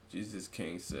up. Jesus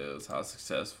King says how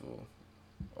successful.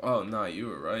 Oh no, you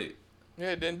were right.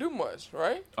 Yeah, it didn't do much,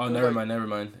 right? Oh, never mind.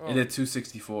 Oh. It did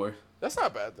 264. That's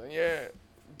not bad then. Yeah.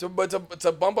 But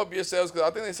to bump up your sales, because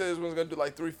I think they said this one's gonna do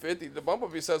 350. To bump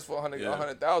up your sales for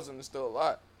 100,000 is still a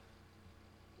lot.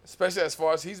 Especially as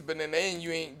far as he's been in, and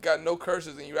you ain't got no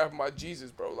curses and you rapping about Jesus,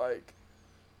 bro. Like,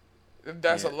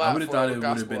 that's a lot. I would have for thought a it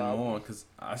would have been album. more because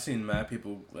I've seen mad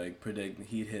people like predict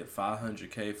he'd hit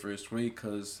 500K first week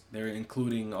because they're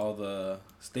including all the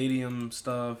stadium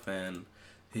stuff and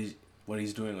what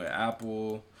he's doing with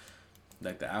Apple,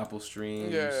 like the Apple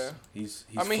streams. Yeah, he's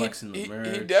I mean, flexing the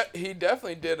merch. he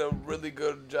definitely did a really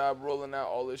good job rolling out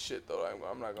all this shit, though.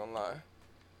 I'm not gonna lie.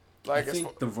 Like, I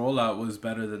think the rollout was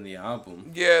better than the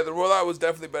album. yeah, the rollout was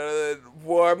definitely better than.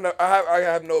 Well, I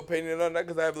have no opinion on that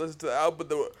because I haven't listened to the album.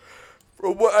 But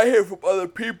from what I hear from other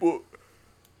people,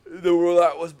 the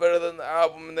rollout was better than the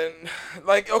album. And then,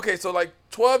 like, okay, so like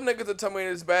 12 niggas will tell me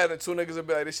it's bad, and 2 niggas will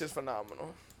be like, this shit's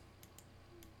phenomenal.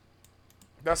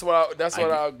 That's what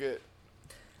I'll get.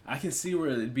 I can see where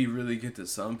it'd be really good to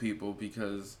some people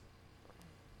because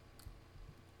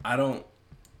I don't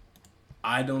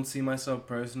see myself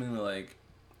personally like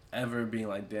ever being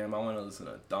like, damn, I want to listen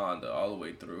to Donda all the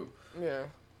way through. Yeah.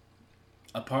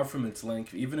 Apart from its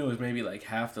length, even if it was maybe like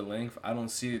half the length, I don't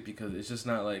see it because it's just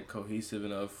not like cohesive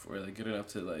enough or like good enough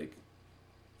to like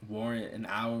warrant an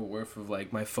hour worth of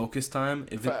like my focus time.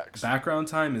 If background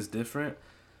time is different,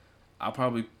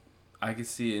 I could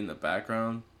see it in the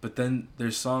background, but then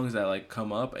there's songs that like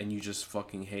come up and you just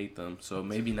fucking hate them. So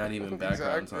maybe not even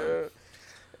background time. Yeah.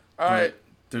 All right.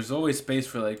 There's always space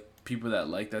for like people that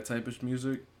like that type of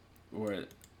music, or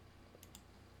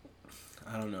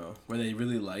I don't know, where they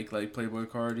really like Playboi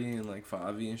Carti and like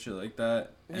Favi and shit like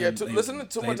that. Yeah, listening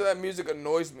to too much of that music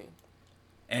annoys me.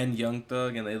 And Young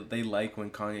Thug, and they like when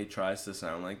Kanye tries to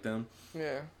sound like them.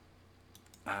 Yeah.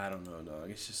 I don't know, dog.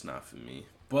 It's just not for me.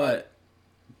 But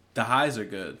the highs are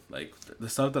good. Like the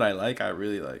stuff that I like, I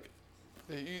really like.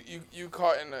 You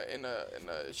caught in a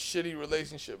shitty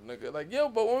relationship, nigga. Like, yo,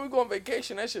 but when we go on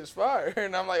vacation, that shit's fire.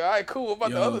 And I'm like, all right, cool. What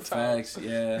about the other times?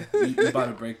 Yeah. You're about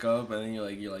to break up, and then you're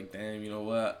like, damn, you know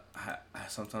what? I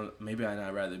sometimes maybe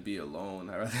I'd rather be alone.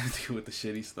 I'd rather deal with the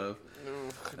shitty stuff.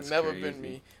 Never crazy. Been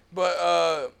me.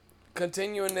 But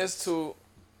continuing this to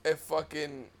a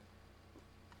fucking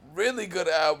really good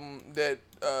album that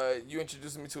you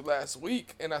introduced me to last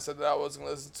week, and I said that I was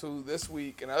gonna listen to this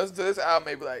week, and I listened to this album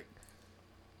maybe like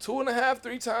 2.5,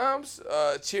 3 times.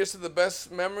 Cheers to the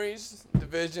Best Memories,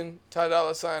 Division, Ty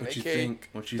Dolla $ign, aka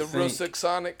the Real Sick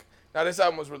Sonic. Now this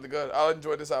album was really good. I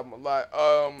enjoyed this album a lot.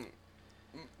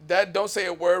 That Don't Say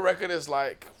a Word record is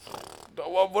like,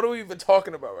 what are we even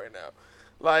talking about right now?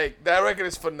 Like, that record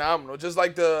is phenomenal. Just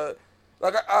like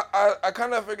I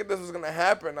kind of figured this was gonna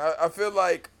happen. I feel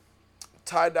like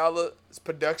Ty Dolla's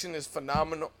production is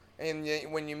phenomenal, and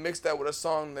when you mix that with a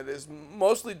song that is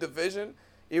mostly Division,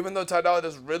 even though Ty Dolla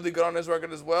does really good on this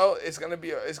record as well, it's gonna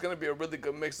be a really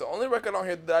good mix. The only record on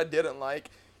here that I didn't like,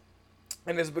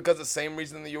 and it's because the same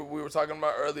reason that we were talking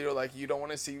about earlier, like you don't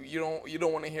want to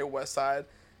hear Westside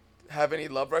have any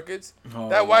love records.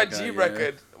 That YG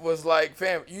record was like,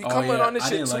 fam, you coming on this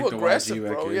shit too aggressive,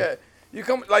 bro. Yeah. You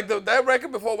come like that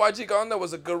record before YG got on there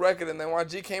was a good record, and then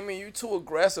YG came in, you too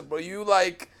aggressive, bro. You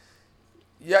like,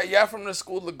 yeah, from the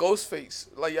school of Ghostface.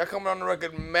 Like y'all coming on the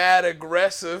record mad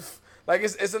aggressive. Like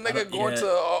it's a nigga going to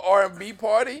a R&B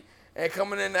party and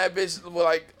coming in that bitch with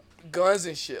like guns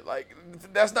and shit. Like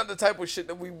that's not the type of shit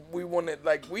that we wanted.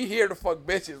 Like we here to fuck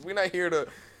bitches. We not here to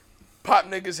pop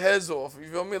niggas' heads off. You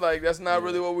feel me? Like that's not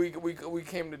really what we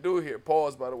came to do here.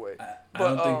 Pause, by the way. I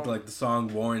don't think like the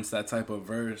song warrants that type of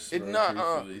verse. It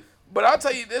not. But I'll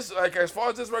tell you this: like as far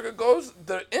as this record goes,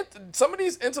 some of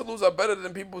these interludes are better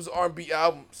than people's R&B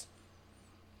albums.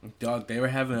 Dog, they were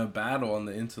having a battle on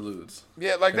the interludes.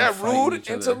 Yeah, like that Rude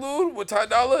interlude with Ty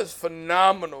Dolla is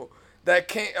phenomenal. That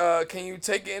Can You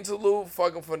Take It interlude,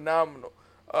 fucking phenomenal.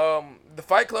 The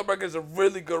Fight Club record is a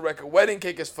really good record. Wedding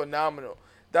Cake is phenomenal.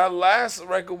 That last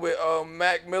record with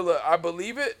Mac Miller, I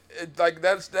Believe It, like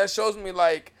that shows me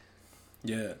like,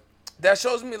 yeah, that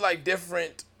shows me like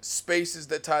different spaces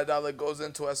that Ty Dolla goes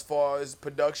into as far as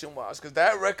production wise. Cause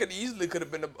that record easily could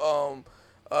have been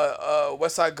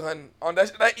Westside Gunn on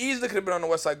that easily could have been on the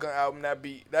Westside Gunn album. That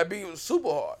beat was super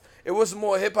hard. It was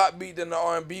more hip hop beat than the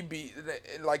R&B beat,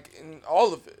 like in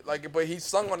all of it. Like, but he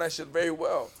sung on that shit very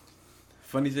well.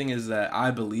 Funny thing is that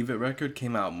I Believe It record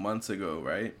came out months ago,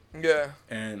 right? Yeah.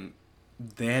 And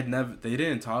they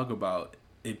didn't talk about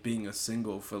it being a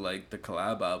single for like the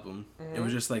collab album. Mm-hmm. It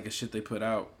was just like a shit they put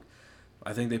out.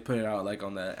 I think they put it out like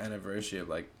on the anniversary of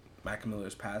like Mac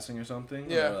Miller's passing or something.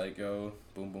 Yeah. They're like, yo,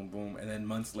 boom, boom, boom. And then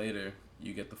months later,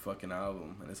 you get the fucking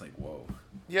album. And it's like, whoa.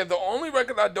 Yeah, the only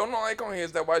record I don't like on here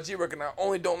is that YG record. I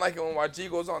only don't like it when YG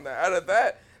goes on there. Out of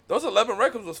that, those 11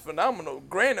 records was phenomenal.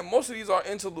 Granted, most of these are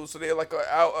interludes, so they're like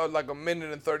a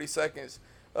minute and 30 seconds.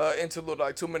 interlude,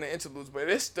 like 2 minute interludes, but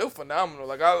it's still phenomenal.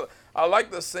 Like I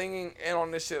like the singing and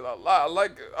on this shit a lot.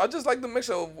 I just like the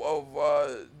mixture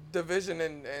of Division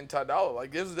and Ty Dolla.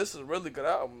 Like this is a really good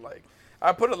album. Like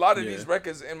I put a lot of these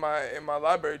records in my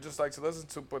library just like to listen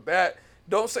to, but that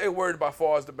Don't Say a Word by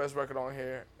far is the best record on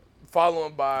here,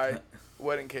 followed by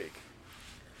Wedding Cake.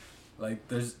 Like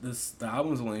the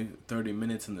album's only 30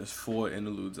 minutes and there's 4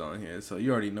 interludes on here, so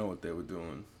you already know what they were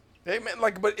doing. Hey man,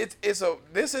 like, but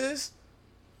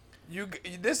you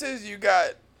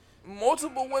got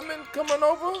multiple women coming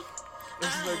over. This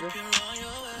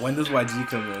nigga. When does YG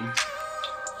come in?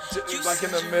 Like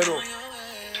in the middle.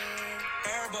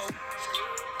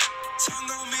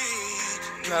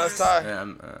 Nah, that's Ty.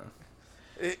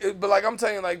 Yeah, but like I'm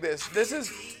telling you like this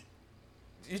is.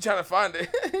 You trying to find it?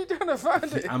 You trying to find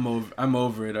it? I'm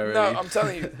over it already. No, I'm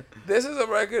telling you, this is a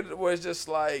record where it's just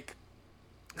like,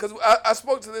 cause I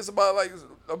spoke to this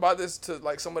about this to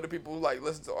like some of the people who like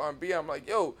listen to R&B. I'm like,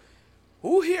 yo,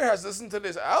 who here has listened to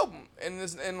this album? And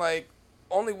like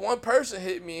only one person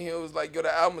hit me. And he was like, yo,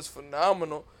 the album is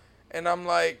phenomenal. And I'm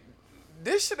like,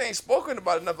 this shit ain't spoken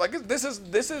about enough. Like this is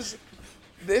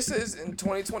in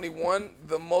 2021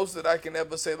 the most that I can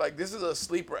ever say. Like this is a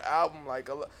sleeper album. Like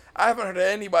I haven't heard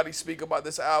anybody speak about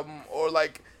this album, or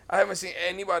like I haven't seen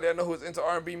anybody I know who's into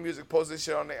R&B music post this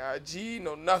shit on their IG.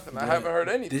 No nothing. I haven't heard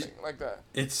anything like that.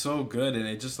 It's so good, and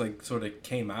it just like sort of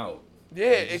came out.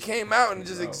 Yeah, it came out and it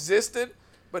just existed,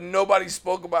 but nobody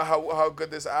spoke about how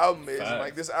good this album is. And,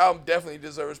 like this album definitely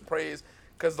deserves praise.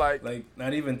 Cause like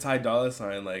not even Ty Dolla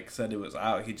 $ign like said it was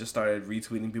out. He just started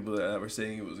retweeting people that were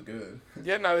saying it was good.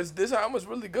 Yeah, no, this album was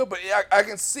really good, but yeah, I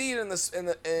can see it in the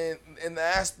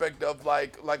aspect of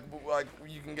like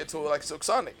you can get to it like Silk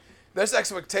Sonic. There's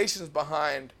expectations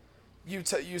behind you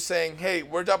saying, hey,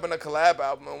 we're dropping a collab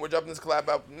album and we're dropping this collab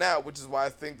album now, which is why I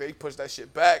think they pushed that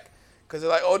shit back, cause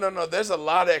they're like, oh no, there's a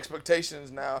lot of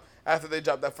expectations now after they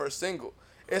dropped that first single.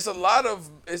 It's a lot of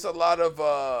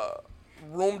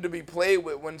room to be played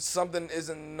with when something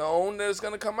isn't known that it's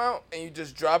gonna come out and you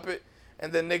just drop it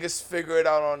and then niggas figure it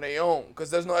out on their own,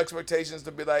 because there's no expectations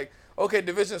to be like, okay,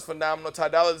 Division's phenomenal, Ty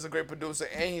Dolla is a great producer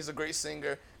and he's a great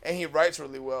singer and he writes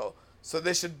really well, so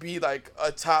this should be like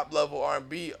a top level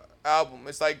R&B album.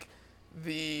 It's like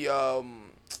the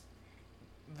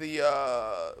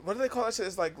what do they call that shit?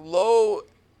 It's like low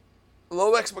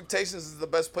expectations is the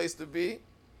best place to be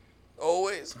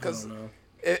always, because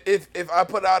if I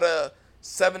put out a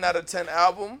 7 out of 10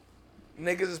 album,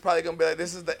 niggas is probably gonna be like,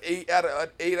 this is the 8 out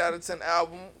of 10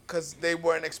 album, because they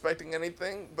weren't expecting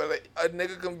anything. But a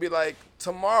nigga can be like,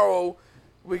 tomorrow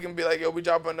we can be like, yo, we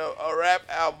dropping a rap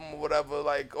album or whatever,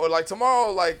 like, or like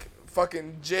tomorrow, like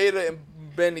fucking Jada and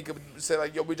Benny could say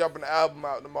like, yo, we dropping an album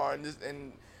out tomorrow,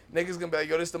 and niggas gonna be like,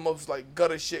 yo, this the most like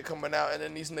gutter shit coming out, and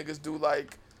then these niggas do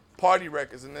like party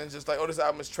records, and then it's just like, oh, this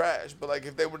album is trash. But like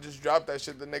if they would just drop that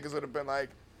shit, the niggas would have been like,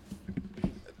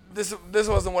 this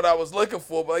wasn't what I was looking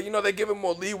for. But you know, they give it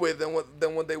more leeway than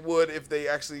what they would if they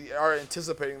actually are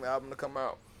anticipating the album to come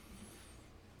out.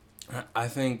 I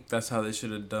think that's how they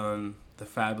should have done the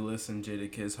Fabulous and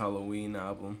Jadakiss Halloween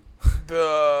album.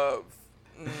 The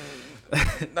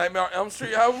Nightmare on Elm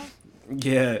Street album.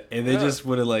 Yeah, and they just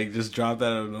would have like just dropped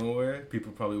that out of nowhere.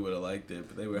 People probably would have liked it,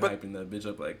 but they were hyping that bitch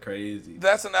up like crazy.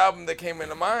 That's an album that came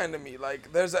into mind to me.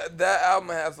 Like that album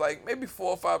has like maybe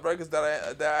 4 or 5 records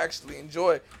that I actually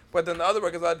enjoy, but then the other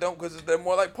records I don't, because they're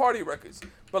more like party records.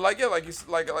 But like, yeah, like you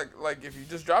like if you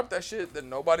just drop that shit, then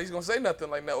nobody's gonna say nothing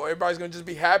like that, or everybody's gonna just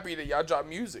be happy that y'all drop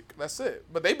music. That's it.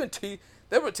 But they've been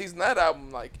teasing that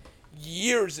album like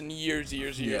years and years,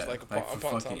 yeah, like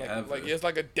upon time. ever. Like it's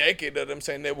like a decade of them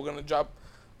saying they were gonna drop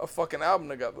a fucking album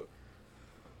together.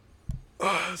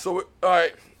 So all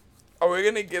right, are we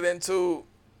gonna get into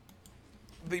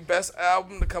the best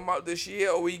album to come out this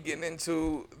year, or are we getting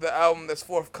into the album that's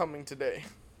forthcoming today?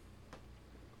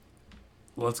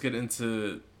 Let's get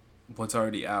into what's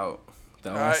already out.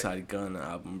 The West Side Gun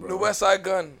album, bro. The West Side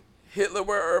Gun, Hitler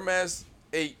Wear Hermes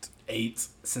 8. 8,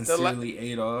 Sincerely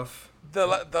Adolf.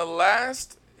 The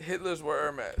last Hitler's Wear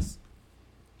Hermes.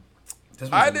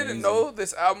 I didn't know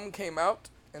this album came out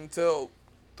until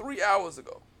 3 hours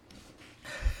ago.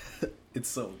 It's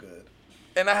so good.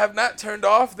 And I have not turned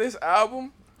off this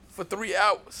album for 3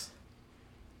 hours.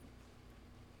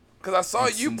 Cause I saw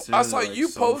you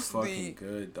post the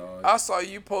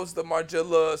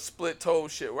Margilla split toe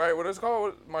shit, right? What is it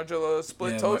called? Margilla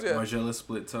split toes. Yeah, Margilla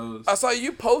split toes. I saw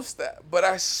you post that, but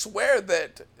I swear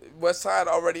that Westside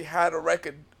already had a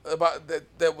record about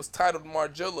that was titled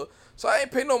Margilla, so I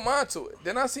ain't pay no mind to it.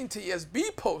 Then I seen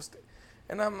TSB post it,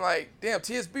 and I'm like, damn,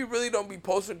 TSB really don't be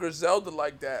posting Griselda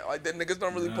like that. Like that niggas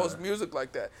don't really post music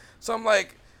like that. So I'm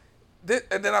like,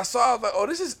 And then I saw, I was like, oh,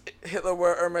 this is Hitler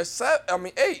Wear Hermes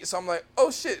 8. So I'm like,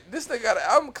 oh shit, this nigga got an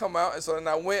album come out. And so then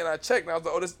I went and I checked, and I was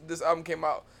like, oh, this album came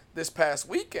out this past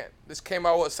weekend. This came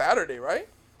out, what, Saturday, right?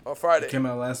 Or Friday? It came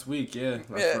out last week,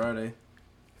 last Friday.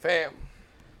 Fam.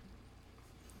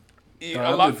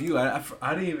 Yeah, I'm with you. I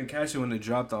didn't even catch it when it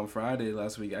dropped on Friday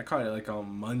last week. I caught it like on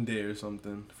Monday or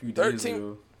something, a few days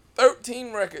ago.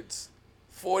 13 records,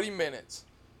 40 minutes.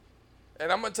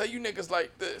 And I'm going to tell you niggas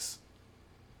like this.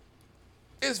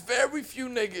 It's very few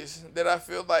niggas that I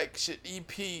feel like should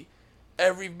EP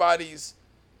everybody's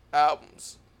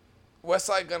albums.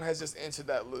 Westside Gunn has just entered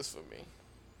that list for me.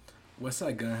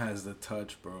 Westside Gunn has the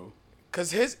touch, bro.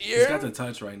 Cause his ear, he's got the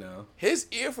touch right now. His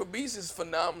ear for beats is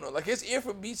phenomenal. Like his ear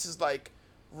for beats is like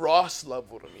Ross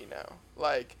level to me now.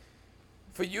 Like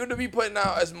for you to be putting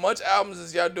out as much albums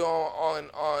as y'all do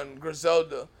on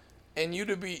Griselda, and you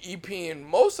to be EPing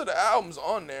most of the albums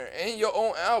on there and your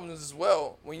own albums as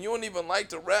well, when you don't even like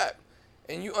to rap,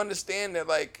 and you understand that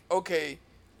like, okay,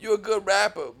 you're a good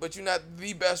rapper, but you're not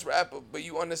the best rapper, but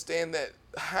you understand that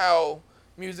how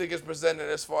music is presented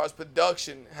as far as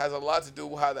production has a lot to do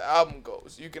with how the album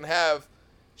goes. You can have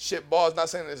shit bars, not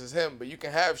saying this is him, but you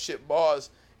can have shit bars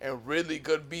and really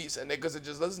good beats, and niggas that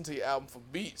just listen to your album for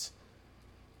beats.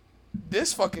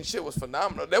 This fucking shit was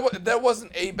phenomenal. There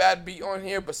wasn't a bad beat on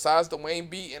here besides the Wayne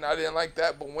beat, and I didn't like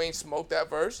that, but Wayne smoked that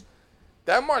verse.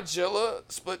 That Margilla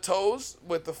Split Toes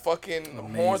with the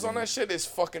fucking horns on that shit is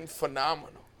fucking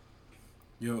phenomenal.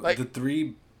 Yo, like,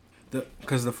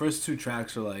 because the first two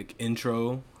tracks are like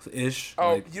intro-ish.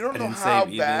 Oh, like, you don't know how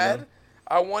bad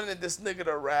I wanted this nigga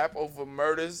to rap over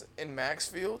Murders in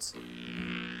Maxfields.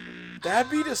 That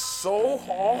beat is so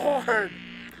hard.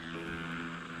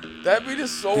 That beat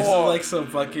is so hard. This is like some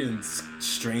fucking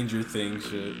Stranger Things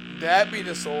shit. That beat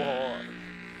is so hard.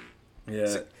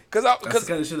 Yeah. That's the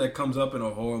kind of shit that comes up in a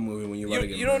horror movie when you want to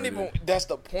get murdered. That's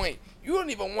the point. You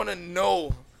don't even want to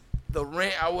know the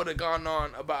rant I would have gone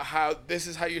on about how this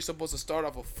is how you're supposed to start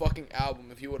off a fucking album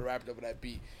if you would have rapped over that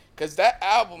beat. Because that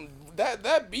album,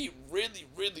 that beat really,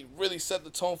 really, really set the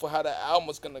tone for how that album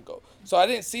was going to go. So I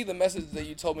didn't see the message that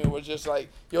you told me was just like,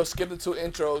 yo, skip the two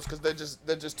intros because they're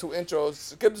just two intros.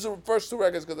 Skip the first two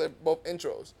records because they're both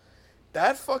intros.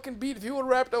 That fucking beat, if you would have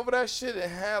rapped over that shit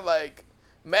and had like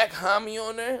Mac Hami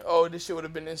on there, oh, this shit would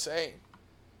have been insane.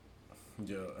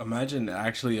 Yo, imagine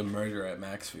actually a murder at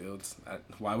Maxfield's.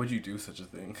 Why would you do such a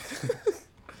thing?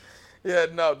 Yeah,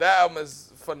 no, that album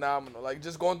is phenomenal. Like,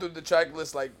 just going through the track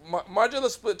list, like, Margilla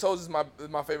Split Toes is my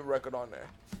favorite record on there.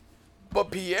 But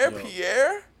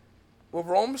Pierre, with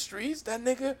Rome Streets, that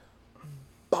nigga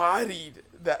bodied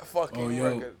that fucking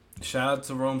record. Shout out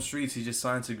to Rome Streets. He just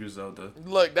signed to Griselda.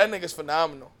 Look, that nigga's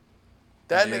phenomenal.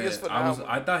 Nigga's phenomenal.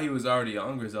 I thought he was already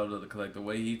on Griselda, like, the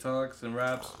way he talks and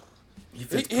raps.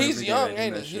 He's young,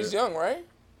 ain't he? He's young, right?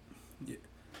 Yeah.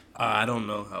 I don't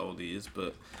know how old he is,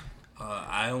 but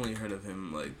I only heard of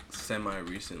him like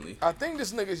semi-recently. I think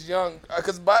this nigga's young,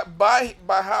 cause by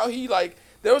how he like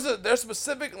there's a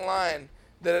specific line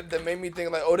that made me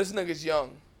think like, oh, this nigga's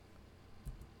young.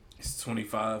 He's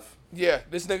 25. Yeah,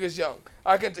 this nigga's young.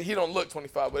 He don't look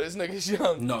 25, but this nigga's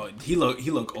young. No, he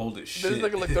look old as shit. This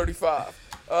nigga look 35.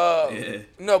 Yeah.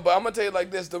 No, but I'm gonna tell you like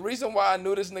this. The reason why I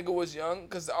knew this nigga was young,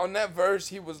 cause on that verse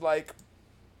he was like,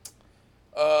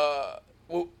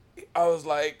 well, I was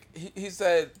like, he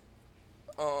said,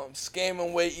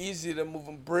 scamming way easier than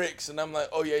moving bricks, and I'm like,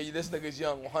 oh yeah, this nigga's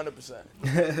young,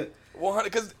 100%.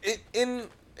 100, cause in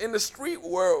the street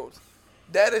world,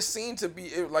 that is seen to be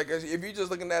like, if you're just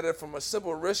looking at it from a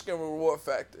simple risk and reward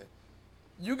factor,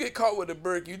 you get caught with a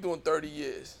brick, you doing 30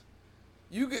 years.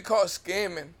 You get caught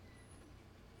scamming,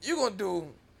 you gonna do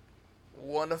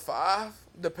 1 to 5,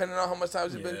 depending on how much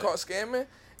times you've been caught scamming,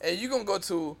 and you gonna go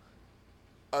to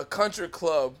a country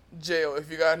club jail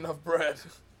if you got enough bread.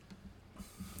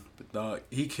 But dog,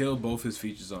 he killed both his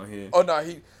features on here. Oh no,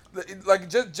 he like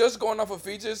just going off of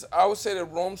features, I would say that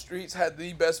Rome Streets had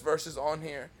the best verses on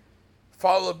here,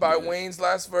 followed by Wayne's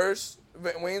verse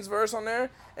on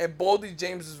there, and Boldy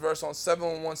James's verse on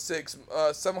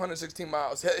 716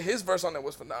 Miles. His verse on there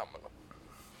was phenomenal.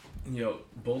 Yo,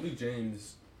 Boldy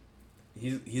James,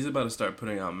 he's about to start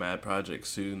putting out mad projects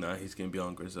soon. Now he's gonna be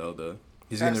on Griselda.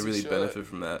 He's gonna really benefit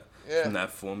from that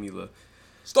formula.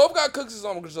 Stove Got Cooks is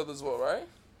on Griselda as well, right?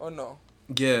 Or no?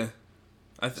 Yeah,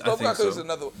 I think so. Stove Got Cooks is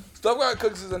another one. Stove Got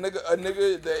Cooks is a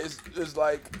nigga that is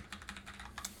like,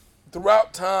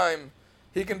 throughout time,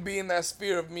 he can be in that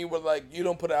sphere of me where like you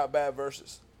don't put out bad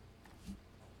verses.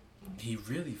 He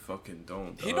really fucking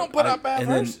don't. He don't put out bad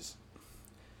verses.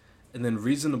 And then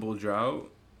Reasonable Drought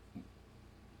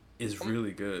is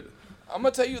really good. I'm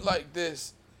gonna tell you like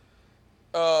this.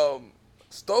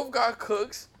 Stove God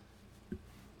Cooks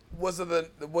was the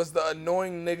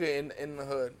annoying nigga in the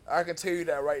hood. I can tell you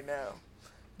that right now.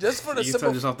 Just for the You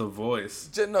simple just off the voice.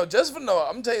 I'm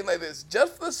telling you like this.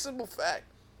 Just for the simple fact,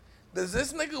 does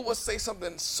this nigga will say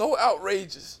something so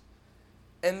outrageous,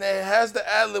 and then has the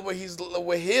ad lib where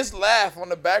his laugh on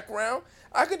the background.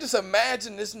 I could just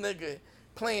imagine this nigga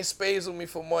playing spades with me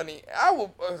for money. I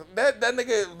would that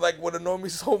nigga like would annoy me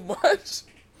so much.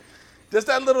 Just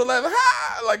that little laugh,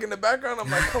 ha! Like in the background, I'm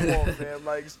like, come on, man,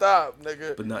 like stop,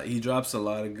 nigga. But no, he drops a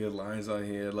lot of good lines on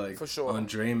here. Like for sure. On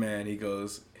Draymond, he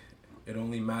goes, "It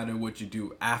only matters what you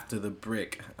do after the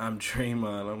brick." I'm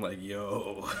Draymond. I'm like,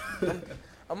 yo.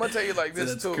 I'm gonna tell you like this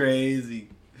That's too. Crazy.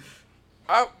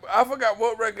 I forgot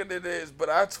what record it is, but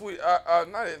I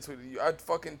didn't tweet you. I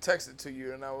fucking texted to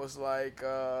you, and I was like,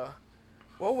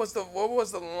 what was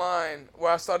the line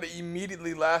where I started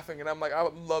immediately laughing, and I'm like, I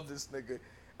love this nigga.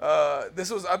 I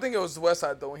think it was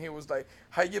Westside though, when he was like,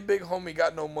 "How your big homie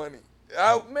got no money?"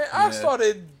 I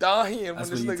started dying when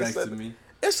this nigga said me.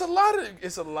 It's a lot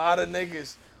of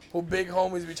niggas who big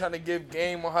homies be trying to give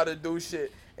game on how to do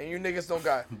shit, and you niggas don't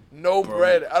got no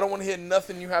bread. I don't want to hear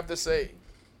nothing you have to say.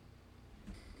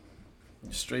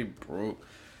 Straight broke.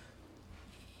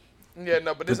 Yeah,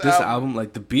 no, but this album,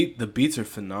 like the beats are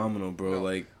phenomenal, bro. No,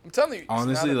 like I'm telling you,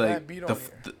 honestly, like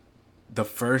the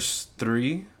first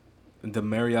three, the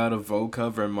Mariota Vogue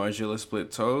cover and Margilla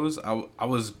Split Toes, I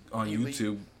was on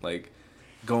YouTube like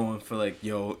going for like,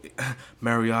 yo,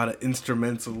 Mariota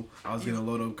instrumental. I was gonna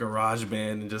load up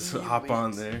GarageBand and just hop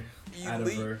on there.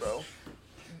 Elite,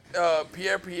 bro.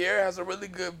 Pierre has a really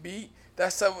good beat.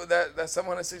 That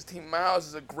 716 miles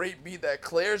is a great beat that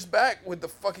Claire's back with the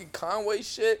fucking Conway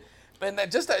shit. Man,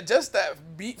 that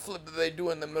beat flip that they do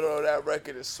in the middle of that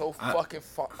record is so fucking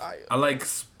fire. I like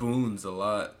Spoons a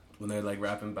lot when they're like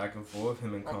rapping back and forth,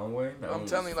 him and Conway. I'm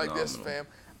telling you like this, fam.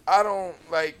 I don't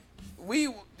like. We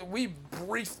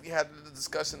briefly had the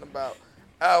discussion about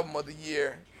album of the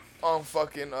year on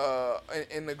fucking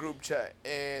in the group chat,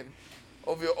 and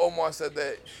over Omar said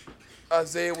that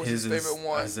Isaiah was his favorite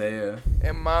one. Isaiah.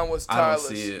 And mine was Tyler's. I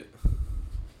don't see it.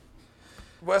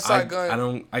 Westside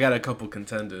Gunn. I got a couple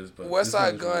contenders, but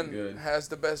Westside Gunn really has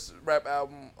the best rap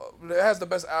album. It has the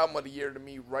best album of the year to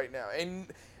me right now,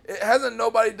 and it hasn't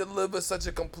nobody delivered such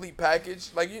a complete package.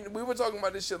 Like we were talking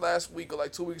about this shit last week or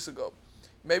like 2 weeks ago,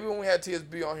 maybe when we had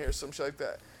TSB on here or some shit like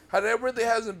that. How there really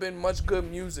hasn't been much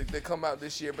good music that come out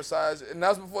this year besides, and that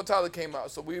was before Tyler came out,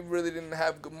 so we really didn't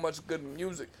have much good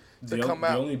music to come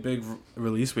out. The only big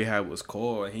release we had was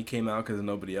Cole, and he came out because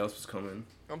nobody else was coming.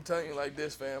 I'm telling you like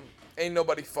this, fam. Ain't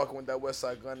nobody fucking with that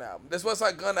Westside Gunn album. This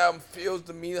Westside Gunn album feels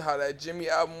to me how that Jimmy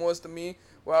album was to me,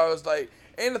 where I was like,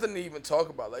 ain't nothing to even talk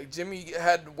about. Like, Jimmy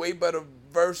had way better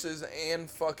verses and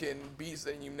fucking beats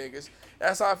than you niggas.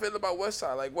 That's how I feel about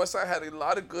Westside. Like, Westside had a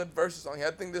lot of good verses on here.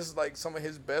 I think this is like some of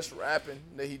his best rapping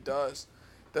that he does.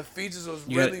 The features was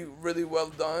really well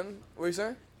done. What are you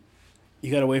saying?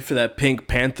 You gotta wait for that Pink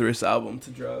Pantheress album to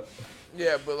drop.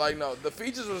 Yeah, but like no, the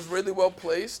features was really well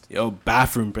placed. Yo,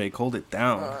 Bathroom Break, hold it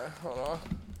down. Alright, hold on.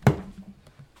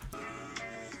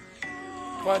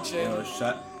 Punch in. Yo,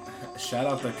 shout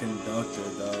out the conductor,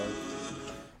 dog.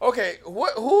 Okay,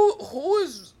 who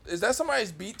is that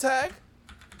somebody's beat tag?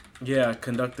 Yeah,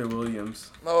 Conductor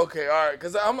Williams. Okay, alright,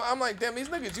 cause I'm like, damn, these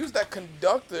niggas use that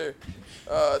conductor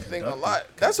thing a lot.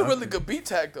 That's a really good beat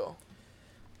tag though.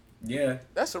 Yeah.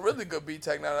 That's a really good beat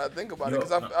tag now that I think about it,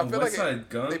 because I feel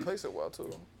like they place it well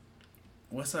too.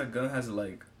 Westside Gunn has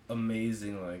like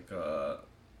amazing like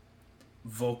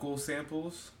vocal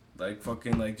samples, like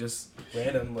fucking like just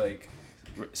random like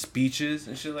speeches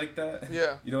and shit like that.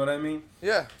 Yeah. You know what I mean?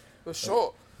 Yeah, for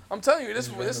sure. I'm telling you,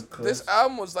 this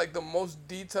album was like the most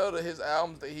detailed of his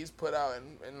albums that he's put out,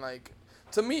 and like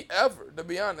to me ever, to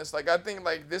be honest. Like I think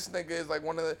like this nigga is like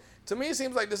one of the. To me, it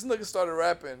seems like this nigga started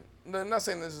rapping. I'm not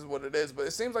saying this is what it is, but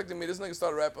it seems like to me this nigga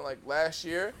started rapping like last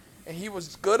year, and he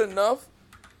was good enough,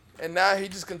 and now he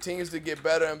just continues to get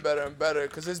better and better and better.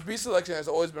 Cause his beat selection has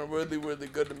always been really, really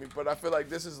good to me. But I feel like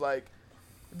this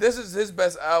is his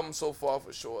best album so far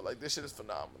for sure. Like this shit is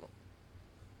phenomenal.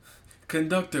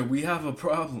 Conductor, we have a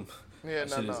problem. Yeah,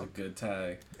 that shit is a good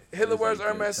tag. Hitler Wears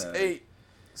Hermes 8,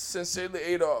 Sincerely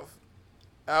Adolf,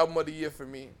 album of the year for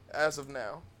me as of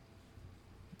now.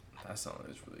 That song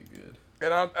is really good.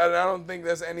 And I don't think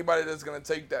there's anybody that's gonna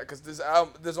take that, because this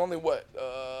album, there's only 4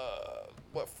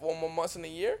 more months in a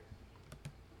year?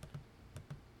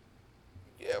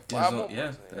 Yeah, 5 more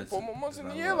months. 4 more months in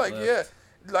a year. Like left.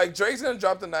 Yeah, like Drake's gonna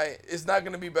drop tonight. It's not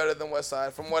gonna be better than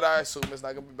Westside. From what I assume, it's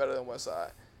not gonna be better than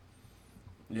Westside.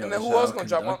 Yeah, And then but who shout else out gonna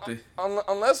drop? Conductor.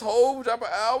 Unless Hove drop an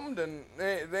album, then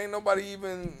there ain't nobody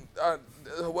even.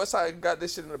 Westside got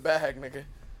this shit in the bag, nigga.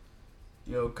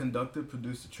 Yo, Conductor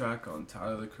produced a track on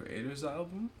Tyler the Creator's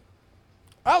album.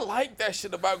 I like that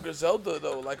shit about Griselda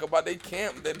though, like about they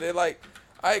camp. That they're like,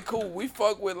 alright, cool. We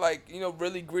fuck with like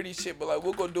really gritty shit, but like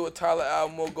we'll go do a Tyler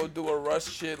album, we'll go do a Russ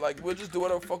shit. Like we'll just do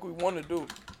whatever the fuck we want to do.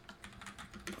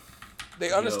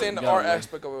 They understand the art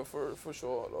aspect of it for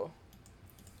sure though.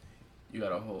 You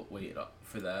gotta wait up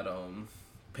for that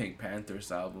Pink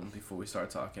Panthers album before we start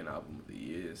talking album of the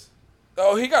years.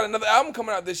 Oh, he got another album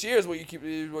coming out this year. Is what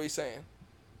you're saying?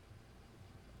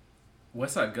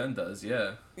 Westside Gunn does,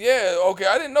 yeah. Yeah, okay,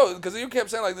 I didn't know because you kept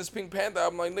saying like this Pink Panther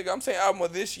album. Like nigga, I'm saying album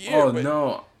of this year. Oh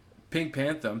no, Pink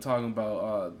Panther. I'm talking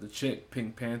about the chick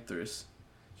Pink Panthers.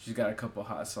 She's got a couple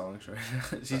hot songs right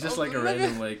now. She's just like a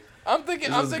random like. I'm thinking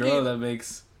girl that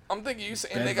makes. I'm thinking you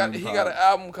saying he got an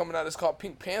album coming out. It's called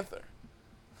Pink Panther.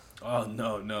 Oh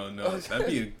no! That'd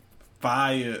be a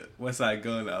fire Westside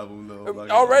Gunn album though.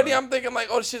 Already, I'm thinking like,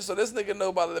 oh shit. So this nigga know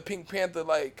about the Pink Panther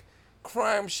like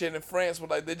crime shit in France, where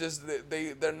like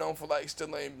they're known for like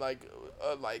stealing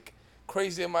like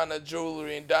crazy amount of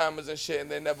jewelry and diamonds and shit,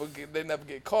 and they never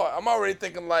get caught. I'm already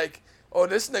thinking like, oh,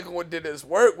 this nigga did his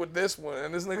work with this one,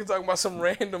 and this nigga talking about some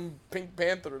random Pink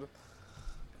Panther.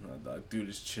 No, dog, dude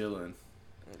is chilling.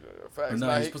 Facts.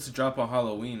 No, he's supposed to drop on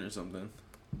Halloween or something.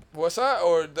 Westside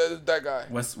or that guy?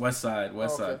 West Side. Oh,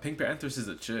 okay. Pink Panthers is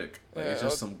a chick. Like it's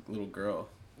just some little girl.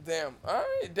 Damn. All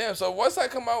right. Damn. So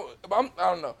Westside come out. I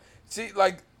don't know. See,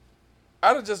 like,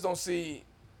 I just don't see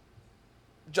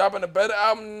dropping a better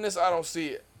album than this. I don't see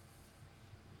it.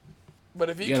 But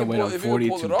if he can pull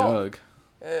it off,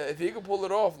 yeah, if he can pull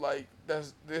it off, like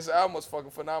this album was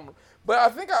fucking phenomenal. But I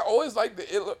think I always liked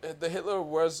the Hitler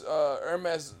was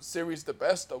Hermes series the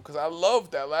best though, cause I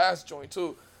loved that last joint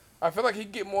too. I feel like he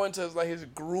get more into his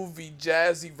groovy,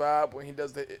 jazzy vibe when he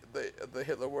does the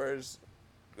Hitler Wears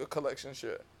collection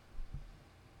shit.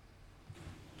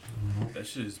 That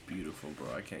shit is beautiful, bro.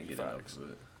 I can't get enough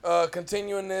of it.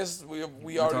 Continuing this, we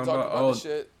already talked about this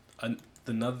shit.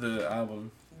 Another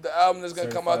album. The album that's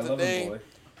gonna come out today.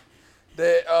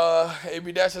 That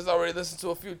AB Dash has already listened to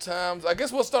a few times. I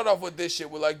guess we'll start off with this shit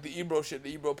with like the Ebro shit.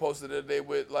 The Ebro posted the day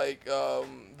with like the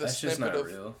that's snippet just not of.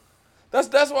 Real. That's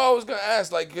what I was gonna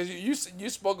ask, like, cause you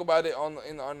spoke about it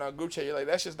on our group chat. You're like,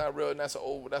 that's just not real, and that's an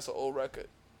old record.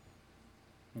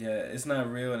 Yeah, it's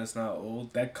not real and it's not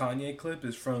old. That Kanye clip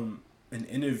is from an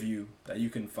interview that you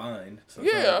can find. So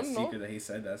it's not like a secret that he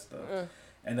said that stuff. Yeah.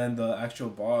 And then the actual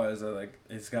bars are like,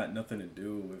 it's got nothing to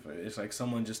do with it. It's like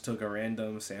someone just took a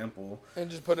random sample and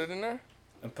just put it in there.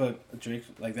 And put Drake,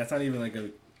 like that's not even like a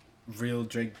real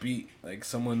Drake beat. Like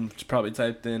someone probably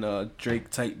typed in a Drake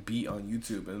type beat on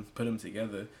YouTube and put them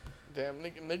together. Damn,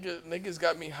 niggas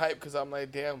got me hyped because I'm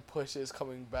like, damn, Push is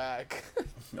coming back.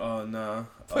 Oh no,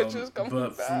 Push is coming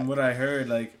back. But from what I heard,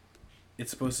 like,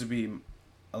 it's supposed to be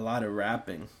a lot of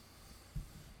rapping.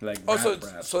 Like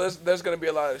rap. So there's gonna be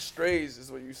a lot of strays,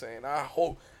 is what you're saying. I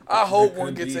hope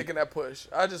one get taking that Push.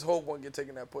 I just hope one get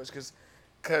taking that Push,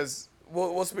 cause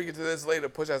we'll speak into this later.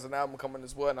 Push has an album coming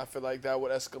as well, and I feel like that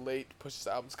would escalate Push's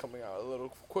albums coming out a little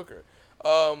quicker.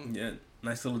 Yeah,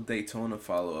 nice little Daytona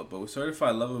follow up. But with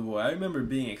Certified Lover Boy, I remember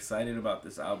being excited about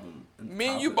this album. Me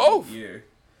and you both. Year.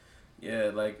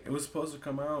 Yeah, like it was supposed to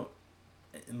come out,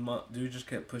 and dude just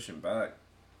kept pushing back.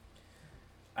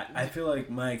 I feel like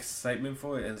my excitement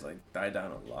for it has like died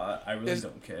down a lot. I really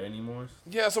don't care anymore.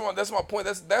 Yeah, so that's my point.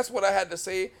 That's what I had to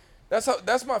say.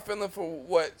 That's my feeling for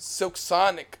what Silk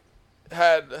Sonic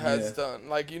has done.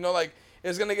 Like, like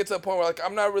it's gonna get to a point where like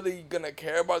I'm not really gonna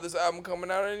care about this album coming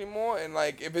out anymore. And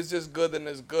like if it's just good, then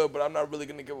it's good. But I'm not really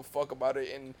gonna give a fuck about it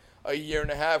in a year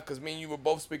and a half. Cause me and you were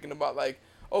both speaking about like,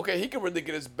 okay, he could really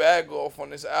get his bag off on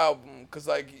this album, cause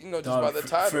like just by the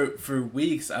title. For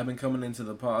weeks, I've been coming into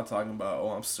the pod talking about,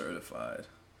 I'm certified.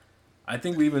 I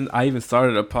think I even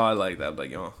started a pod like that,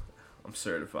 like I'm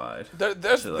certified.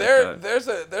 There's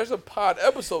a pod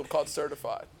episode called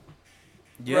Certified.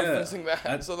 Yeah, referencing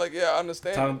that. So like I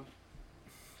understand.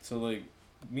 So like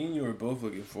me and you were both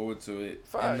looking forward to it,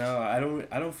 Facts. And now I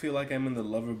don't feel like I'm in the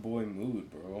lover boy mood,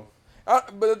 bro.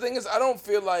 But the thing is, I don't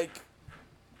feel like.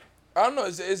 I don't know.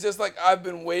 It's just like I've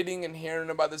been waiting and hearing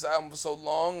about this album for so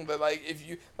long that like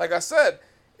like I said,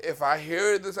 if I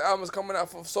hear this album is coming out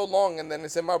for so long and then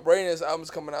it's in my brain this album's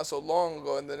coming out so long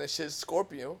ago and then it's shit's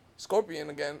Scorpion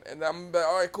again, and I'm like,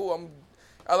 all right, cool.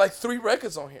 I like 3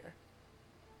 records on here.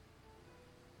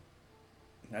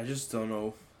 I just don't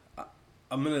know.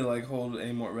 I'm gonna like hold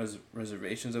any more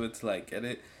reservations of it till I get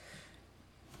it,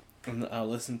 and I'll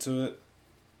listen to it.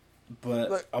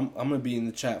 But Like, I'm gonna be in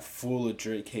the chat full of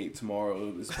Drake hate tomorrow.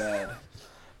 It was bad.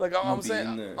 like I'm I'm gonna be in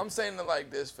saying, there. I'm saying it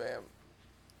like this, fam.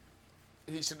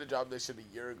 He should have dropped this shit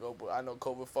a year ago, but I know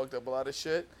COVID fucked up a lot of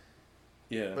shit.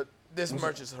 Yeah. But this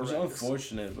merch is It was horrendous.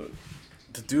 unfortunate, but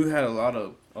the dude had a lot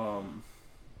of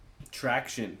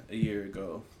traction a year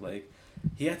ago. Like,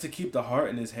 he had to keep the heart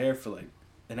in his hair for like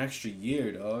an extra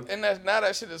year, dog. And now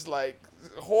that shit is like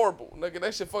horrible. Nigga,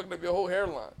 that shit fucked up your whole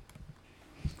hairline.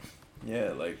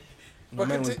 Yeah, like my But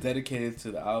man was dedicated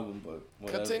to the album, but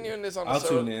whatever. Continuing this on I'll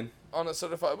tune in. on a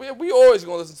certified. We always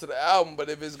gonna listen to the album, but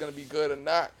if it's gonna be good or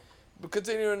not. But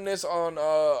continuing this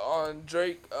on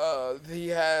Drake, he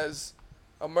has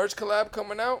a merch collab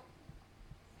coming out.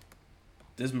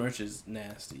 This merch is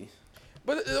nasty.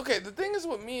 But okay, the thing is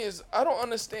with me is I don't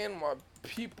understand why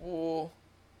people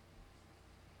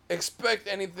expect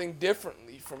anything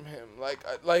differently from him.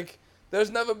 Like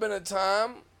there's never been a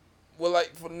time where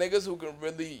like for niggas who can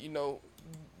really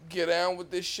get down with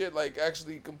this shit, like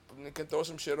actually can throw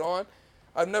some shit on.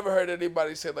 I've never heard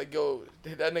anybody say like, yo,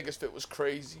 that nigga's fit was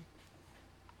crazy.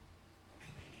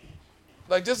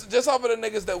 Like just off of the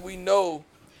niggas that we know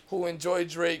who enjoy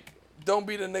Drake, don't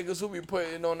be the niggas who be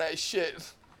putting on that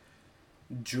shit.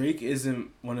 Drake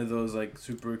isn't one of those like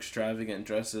super extravagant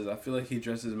dresses. I feel like he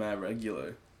dresses mad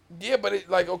regular. Yeah, but it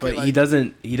like okay, but like,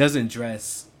 he doesn't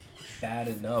dress bad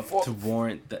enough to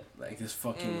warrant that like this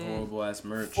fucking horrible ass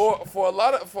merch. For a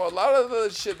lot of the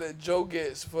shit that Joe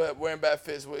gets for wearing bad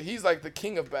fits, he's like the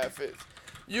king of bad fits.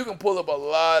 You can pull up a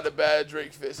lot of bad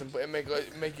Drake fits and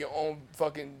make your own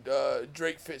fucking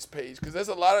Drake fits page. Because there's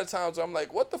a lot of times where I'm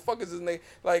like, what the fuck is this nigga?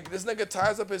 Like, this nigga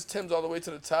ties up his Timbs all the way to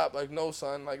the top. Like, no,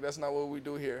 son. Like, that's not what we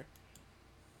do here.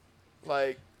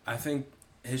 Like, I think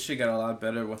his shit got a lot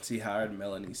better once he hired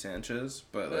Melanie Sanchez.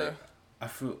 But, like, I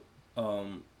feel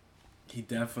he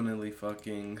definitely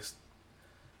fucking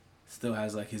still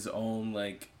has, like, his own,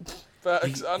 like...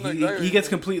 Facts. He gets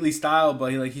completely styled,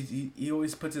 but he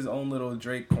always puts his own little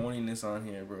Drake corniness on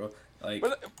here, bro. Like,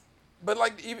 but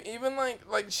like even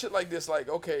like shit like this, like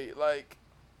okay, like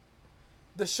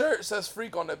the shirt says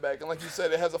 "freak" on the back, and like you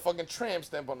said, it has a fucking tramp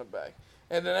stamp on the back,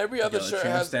 and then every other shirt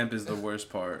tramp has stamp is the worst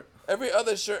part. Every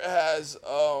other shirt has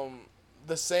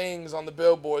the sayings on the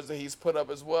billboards that he's put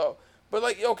up as well. But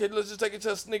like, okay, let's just take it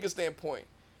to a sneaker standpoint.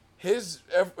 His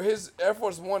Air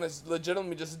Force One is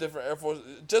legitimately just a different Air Force,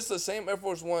 just the same Air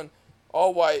Force One,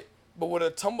 all white, but with a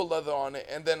tumble leather on it,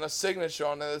 and then a signature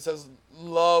on it that says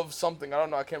 "Love" something. I don't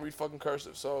know. I can't read fucking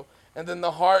cursive. So, and then the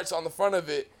hearts on the front of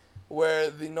it, where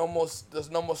the normal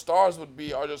stars would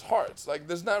be, are just hearts. Like,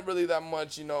 there's not really that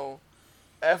much,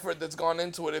 effort that's gone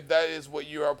into it. If that is what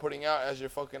you are putting out as your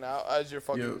fucking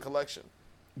collection.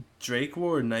 Drake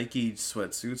wore Nike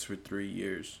sweatsuits for 3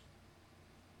 years.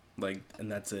 Like, and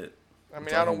that's it. I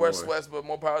mean, I don't wear sweats, but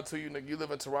more power to you, nigga. You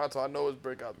live in Toronto. I know it's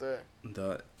brick out there.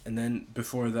 And then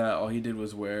before that, all he did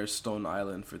was wear Stone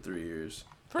Island for 3 years.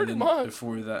 Pretty much.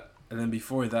 Before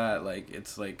that, like,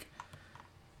 it's like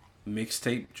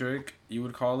mixtape Drake, you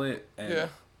would call it. And,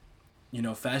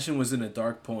 fashion was in a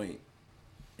dark point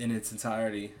in its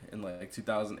entirety in like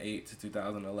 2008 to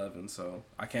 2011. So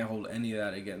I can't hold any of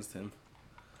that against him.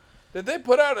 Did they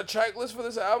put out a track list for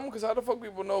this album? Because how the fuck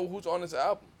people know who's on this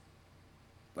album?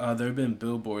 There have been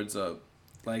billboards up.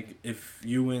 Like, if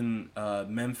you in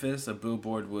Memphis, a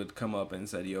billboard would come up and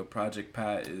said, yo, Project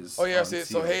Pat is Oh, yeah, on see, CLB.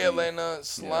 so Hey Atlanta,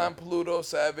 Slime, Pluto,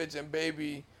 Savage, and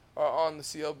Baby are on the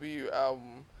CLB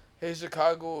album. Hey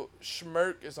Chicago,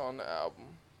 Schmirk is on the album.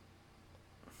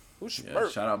 Who's Schmirk? Yeah,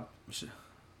 shout out.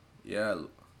 Yeah.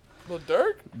 Lil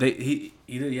Durk? He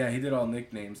did all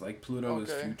nicknames. Like, Pluto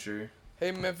is Future.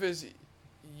 Hey Memphis,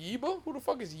 Yeba? Who the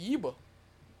fuck is Yeba?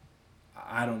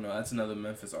 I don't know. That's another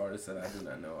Memphis artist that I do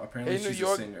not know. Apparently, hey, she's New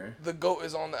York, a singer. The GOAT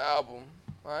is on the album.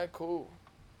 All right, cool.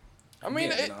 I mean,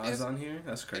 Nas on here.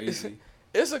 That's crazy.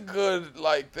 It's a good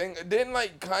like thing. Didn't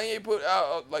like Kanye put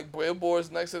out like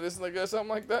billboards next to this nigga or something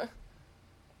like that?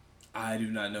 I do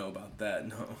not know about that.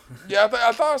 No. Yeah,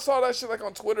 I thought I saw that shit like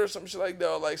on Twitter or some shit like that.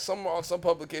 Or, like somewhere on some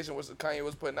publication was Kanye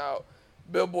was putting out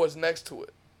billboards next to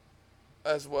it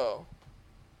as well.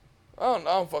 I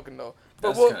don't fucking know.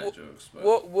 But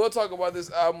we'll talk about this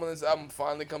album when this album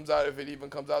finally comes out, if it even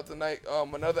comes out tonight.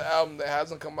 Another album that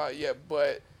hasn't come out yet,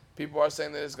 but people are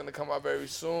saying that it's gonna come out very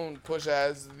soon. Pusha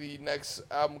has the next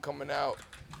album coming out.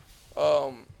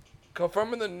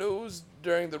 Confirming the news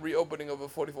during the reopening of a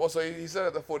 40. So he said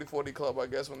at the 4040 Club, I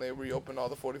guess, when they reopened all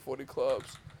the 4040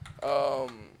 clubs.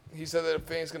 He said that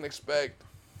fans can expect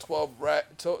 12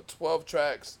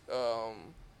 tracks.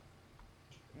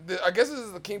 I guess this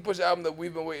is the King Push album that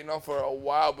we've been waiting on for a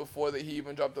while before that he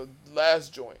even dropped the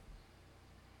last joint.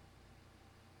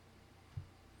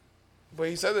 But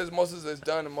he said that most of it's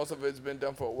done and most of it's been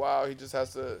done for a while. He just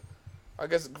has to, I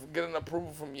guess, get an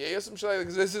approval from Ye or some shit like that.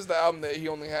 Because this is the album that he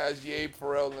only has Ye,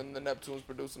 Pharrell, and the Neptunes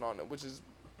producing on it, which is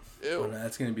ill. Well,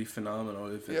 that's gonna be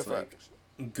phenomenal if it's like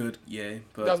good. Yeah,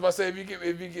 but I was about to say if you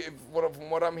get from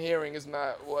what I'm hearing is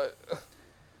not what.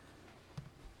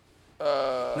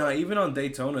 No, even on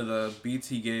Daytona, the beats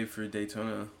he gave for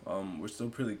Daytona, were still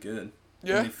pretty good.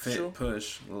 Yeah, and they fit true.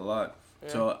 Push a lot. Yeah.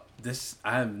 So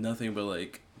I have nothing but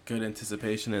like good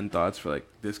anticipation and thoughts for like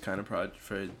this kind of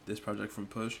project from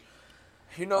Push.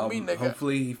 You know me, nigga.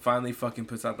 Hopefully he finally fucking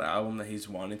puts out the album that he's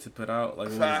wanting to put out. Like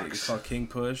what is it? It's called King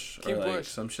Push or like Push.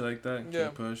 some shit like that. Yeah.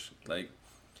 King Push, like,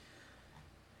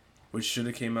 which should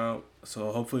have came out.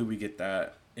 So hopefully we get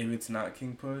that. If it's not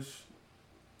King Push,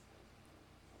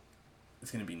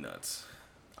 it's gonna be nuts.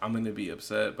 I'm gonna be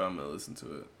upset, but I'm gonna listen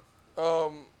to it.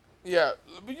 Yeah,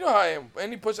 but you know how I am.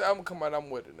 Any Push album come out, I'm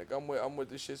with it, nigga. I'm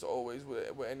with this shit always with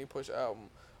any Push album.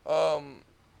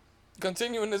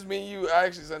 Continuing this, me and you, I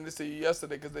actually sent this to you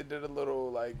yesterday because they did a little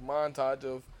like montage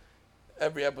of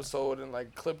every episode and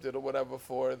like clipped it or whatever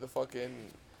for the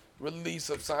fucking release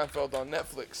of Seinfeld on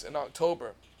Netflix in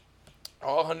October.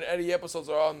 All 180 episodes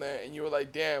are on there, and you were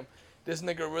like, damn, this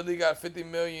nigga really got 50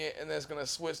 million and then it's gonna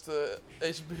switch to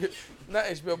HBO, not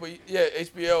HBO, but yeah,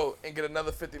 HBO and get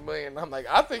another 50 million. And I'm like,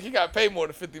 I think he got paid more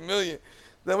than 50 million.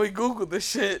 Then we Googled this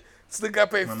shit, still got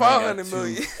paid 500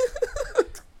 million.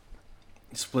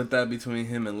 Split that between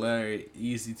him and Larry,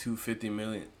 easy 250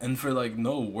 million, and for like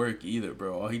no work either,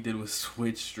 bro. All he did was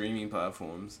switch streaming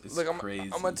platforms. It's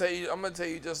crazy. I'm gonna tell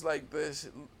you just like this.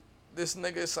 This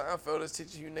nigga Seinfeld is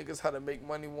teaching you niggas how to make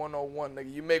money 101,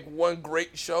 nigga. You make one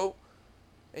great show,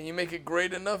 and you make it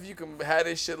great enough, you can have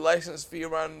this shit license fee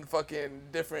around fucking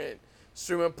different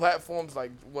streaming platforms,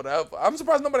 like whatever. I'm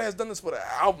surprised nobody has done this with an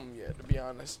album yet, to be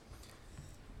honest.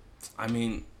 I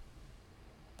mean,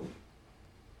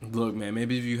 look, man,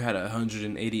 maybe if you had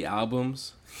 180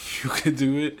 albums, you could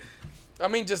do it. I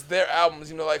mean, just their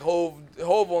albums, you know, like Hove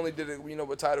only did it, you know,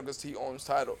 with Tidal because he owns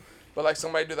Tidal. But like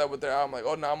somebody do that with their album, like,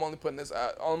 oh no, I'm only putting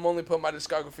my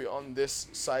discography on this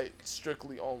site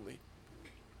strictly only.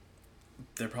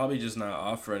 They're probably just not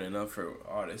offering enough for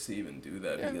artists to even do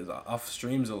that because off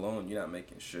streams alone, you're not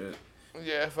making shit.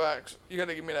 Yeah, facts. You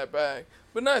gotta give me that bag.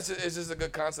 But no, it's just a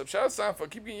good concept. Shout out Seinfeld.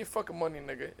 Keep getting your fucking money,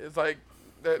 nigga. It's like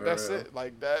that's real. It.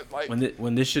 Like that. Like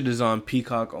when this shit is on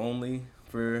Peacock only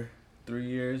for 3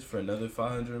 years for another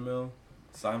 500 mil.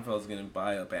 Seinfeld's gonna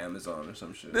buy up Amazon or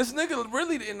some shit. This nigga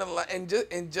really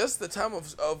in just the time of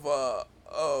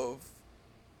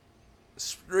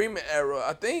streaming era,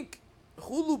 I think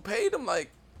Hulu paid him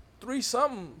like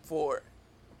 $3-something for it.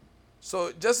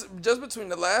 So just between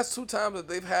the last 2 times that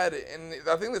they've had it, and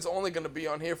I think it's only gonna be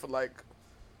on here for like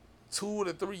 2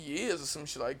 to 3 years or some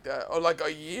shit like that, or like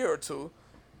a year or two.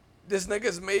 This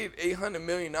nigga's made $800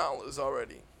 million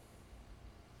already.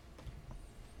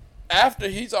 After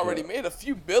he's already made a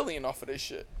few billion off of this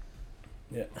shit.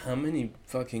 Yeah, how many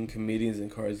fucking comedians and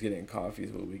cars getting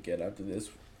coffees will we get after this?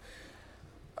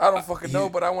 I don't fucking know,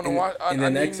 but I want to watch. In the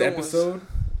next episode,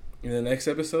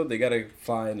 they gotta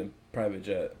fly in a private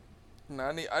jet.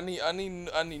 Nah, I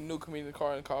need new comedian,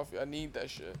 car, and coffee. I need that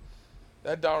shit.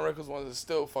 That Don Rickles one is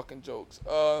still fucking jokes.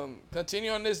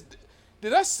 Continue on this.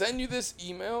 Did I send you this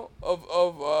email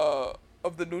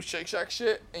of the new Shake Shack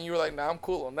shit, and you were like, nah, I'm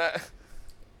cool on that.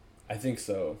 I think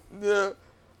so. Yeah,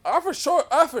 I for sure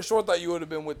thought you would have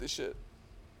been with this shit.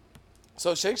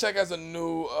 So Shake Shack has a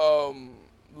new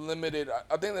limited.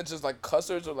 I think that's just like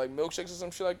custards or like milkshakes or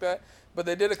some shit like that. But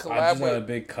they did a collab I'm just not a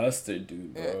big custard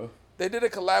dude, bro. Yeah, they did a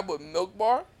collab with Milk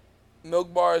Bar.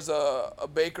 Milk Bar is a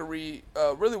bakery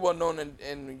really well known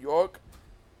in New York.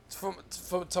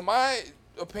 To my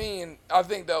opinion, I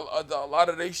think that a lot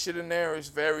of their shit in there is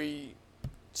very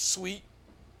sweet.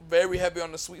 Very heavy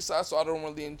on the sweet side, so I don't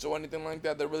really enjoy anything like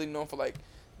that. They're really known for like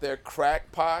their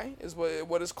crack pie is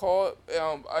what it's called.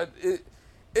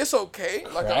 It's okay.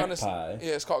 Like pie.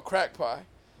 Yeah, it's called crack pie.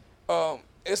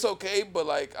 It's okay, but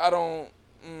like I don't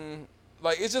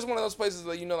like. It's just one of those places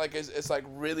that, you know, like it's like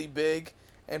really big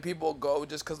and people go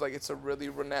just because like it's a really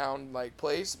renowned like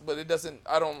place, but it doesn't.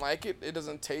 I don't like it. It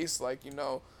doesn't taste like, you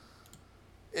know.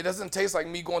 It doesn't taste like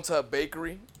me going to a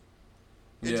bakery.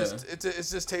 It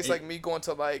just tastes like me going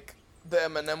to like the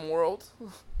M&M world.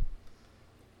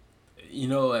 You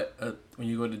know, when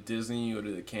you go to Disney, you go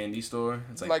to the candy store.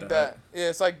 It's like that. Yeah,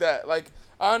 it's like that. Like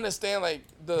I understand like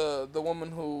the woman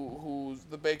who's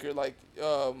the baker, like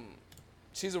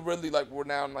she's a really like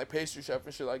renowned like pastry chef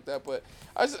and shit like that. But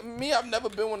I've never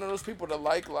been one of those people that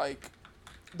like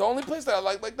the only place that I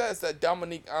like that is that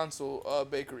Dominique Ansel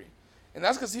bakery. And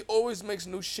that's because he always makes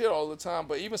new shit all the time.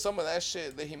 But even some of that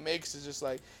shit that he makes is just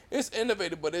like, it's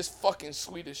innovative, but it's fucking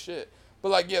sweet as shit. But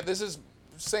like, yeah, this is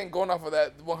going off of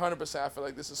that 100%. I feel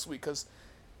like this is sweet because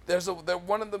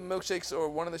one of the milkshakes or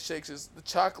one of the shakes is the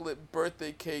chocolate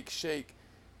birthday cake shake,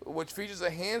 which features a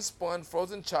hand-spun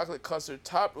frozen chocolate custard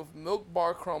topped with milk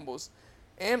bar crumbles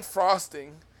and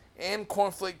frosting and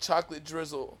cornflake chocolate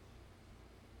drizzle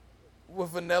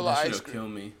with vanilla ice cream. Kill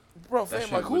me. Bro, fam,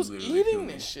 like, who's eating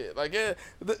this shit? Like, yeah,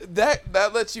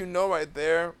 that lets you know right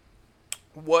there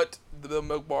what the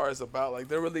milk bar is about. Like,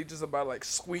 they're really just about, like,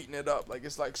 sweeten it up. Like,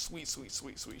 it's, like, sweet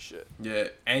shit. Yeah,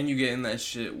 and you getting that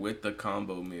shit with the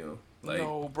combo meal. Like,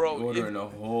 no, bro. Ordering a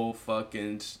whole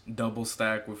fucking double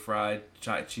stack with fried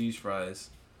cheese fries.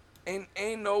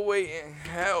 Ain't no way in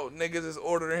hell niggas is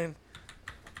ordering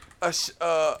a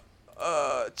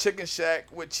chicken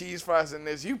shack with cheese fries in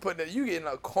this. You getting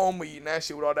a coma eating that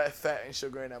shit with all that fat and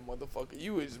sugar in that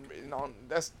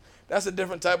motherfucker. That's a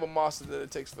different type of monster that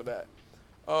it takes for that.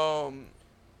 I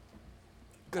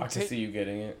can see you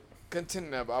getting it. Continue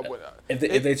that, but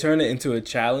if they turn it into a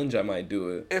challenge, I might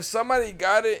do it. If somebody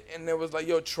got it and it was like,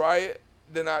 yo, try it,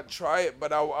 then I'd try it,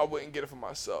 but I wouldn't get it for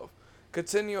myself.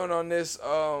 Continuing on this,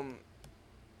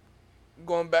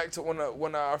 going back to one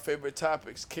of our favorite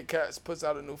topics, Kit Kats puts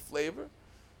out a new flavor.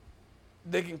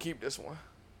 They can keep this one.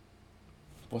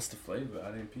 What's the flavor?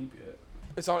 I didn't peep yet.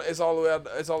 It's all the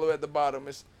way at the bottom.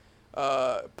 It's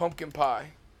pumpkin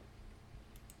pie.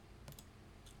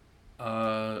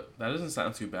 That doesn't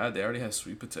sound too bad. They already have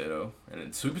sweet potato,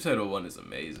 and the sweet potato one is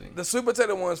amazing. The sweet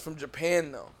potato one's from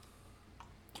Japan, though.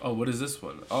 Oh, what is this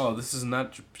one? Oh, this is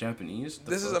not Japanese?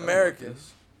 This is American.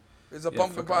 It's a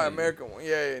pumpkin pie American one.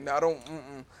 Yeah. No, I don't.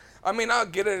 I mean, I'll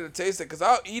get it to taste it, because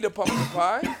I'll eat a pumpkin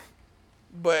pie,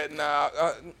 but nah,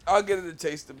 I'll get it to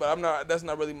taste it, but I'm not. That's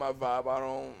not really my vibe. I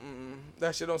don't.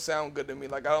 That shit don't sound good to me.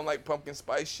 Like, I don't like pumpkin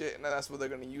spice shit, and that's what they're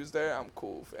going to use there. I'm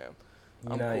cool, fam.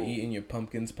 You're not eating your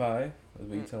pumpkin's pie? That's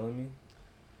what you telling me?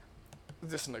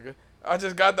 This nigga. I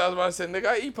just got that. I was about to say, nigga,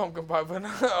 I eat pumpkin pie, but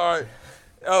all right.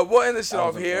 We'll end this shit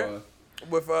off here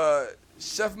with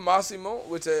Chef Massimo,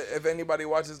 which if anybody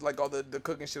watches like all the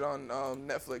cooking shit on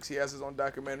Netflix, he has his own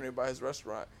documentary about his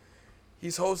restaurant.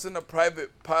 He's hosting a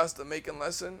private pasta making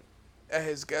lesson at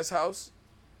his guest house.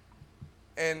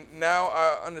 And now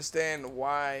I understand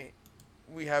why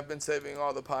we have been saving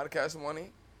all the podcast money.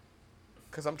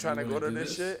 Because I'm trying to go to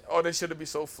this shit. Oh, this should be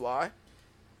so fly.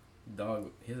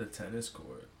 Dog, here's a tennis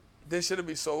court. This should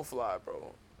be so fly,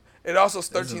 bro. It also is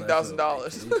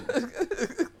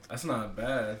 $13,000. That's not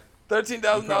bad.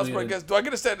 $13,000 per guest. Do I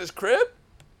get to stay at this crib?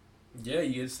 Yeah,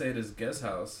 you get to stay at his guest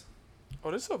house.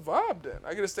 Oh, this is a vibe then.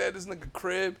 I get to stay at this nigga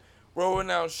crib.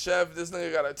 World-renowned chef. This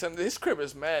nigga got a his crib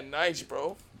is mad nice,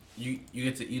 bro. You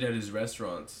get to eat at his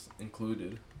restaurants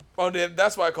included. Oh,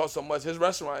 that's why it costs so much. His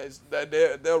restaurant is that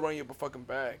they'll run you up a fucking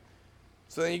bag.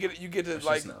 So then you get to that's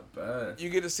like not bad. you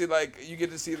get to see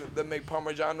them make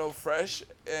Parmigiano fresh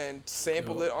and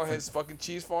sample it on his fucking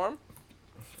cheese farm.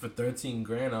 For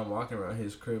 $13,000, I'm walking around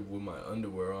his crib with my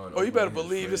underwear on. Oh, you better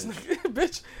believe this nigga,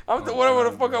 bitch. I'm the whatever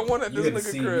the fuck I want at this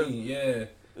nigga crib. Me, yeah.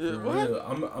 For real.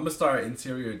 I'm gonna start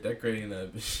interior decorating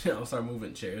that bitch. I'll start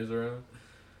moving chairs around.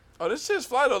 Oh, this shit's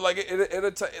fly though. Like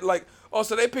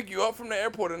so they pick you up from the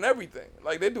airport and everything.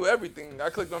 Like they do everything.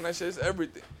 I clicked on that shit. It's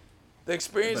everything. The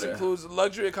experience includes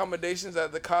luxury accommodations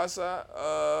at the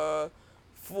casa,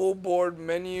 full board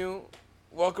menu,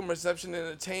 welcome reception,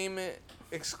 entertainment,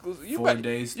 exclusive. You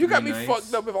got me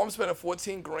fucked up if I'm spending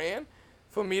 $14,000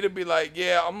 for me to be like,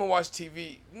 yeah, I'm gonna watch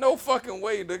TV. No fucking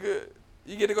way, nigga.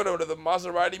 You get to go to the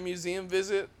Maserati Museum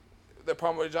visit, the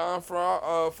Parmesan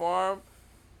farm.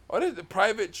 Oh, there's the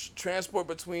private transport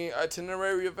between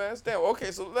itinerary events. Damn.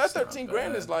 Okay, so that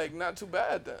 $13,000 is like not too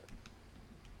bad then.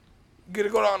 Get to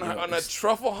go on a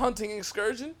truffle hunting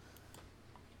excursion.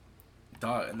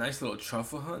 Dog, a nice little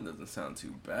truffle hunt doesn't sound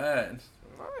too bad.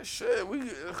 All right, shit. All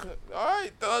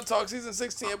right, Thug Talk season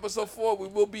 16, episode 4. We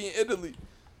will be in Italy.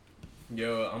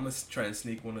 Yo, I'm gonna try and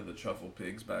sneak one of the truffle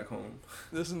pigs back home.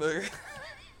 This nigga.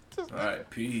 All right,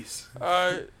 peace. All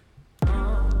right.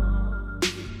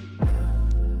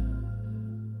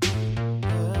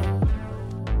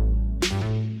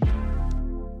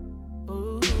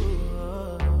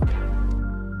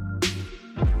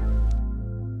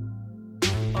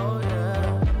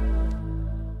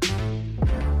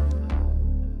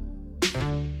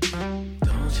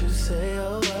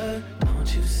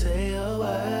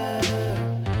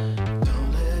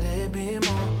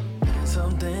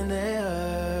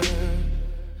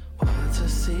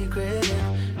 Secret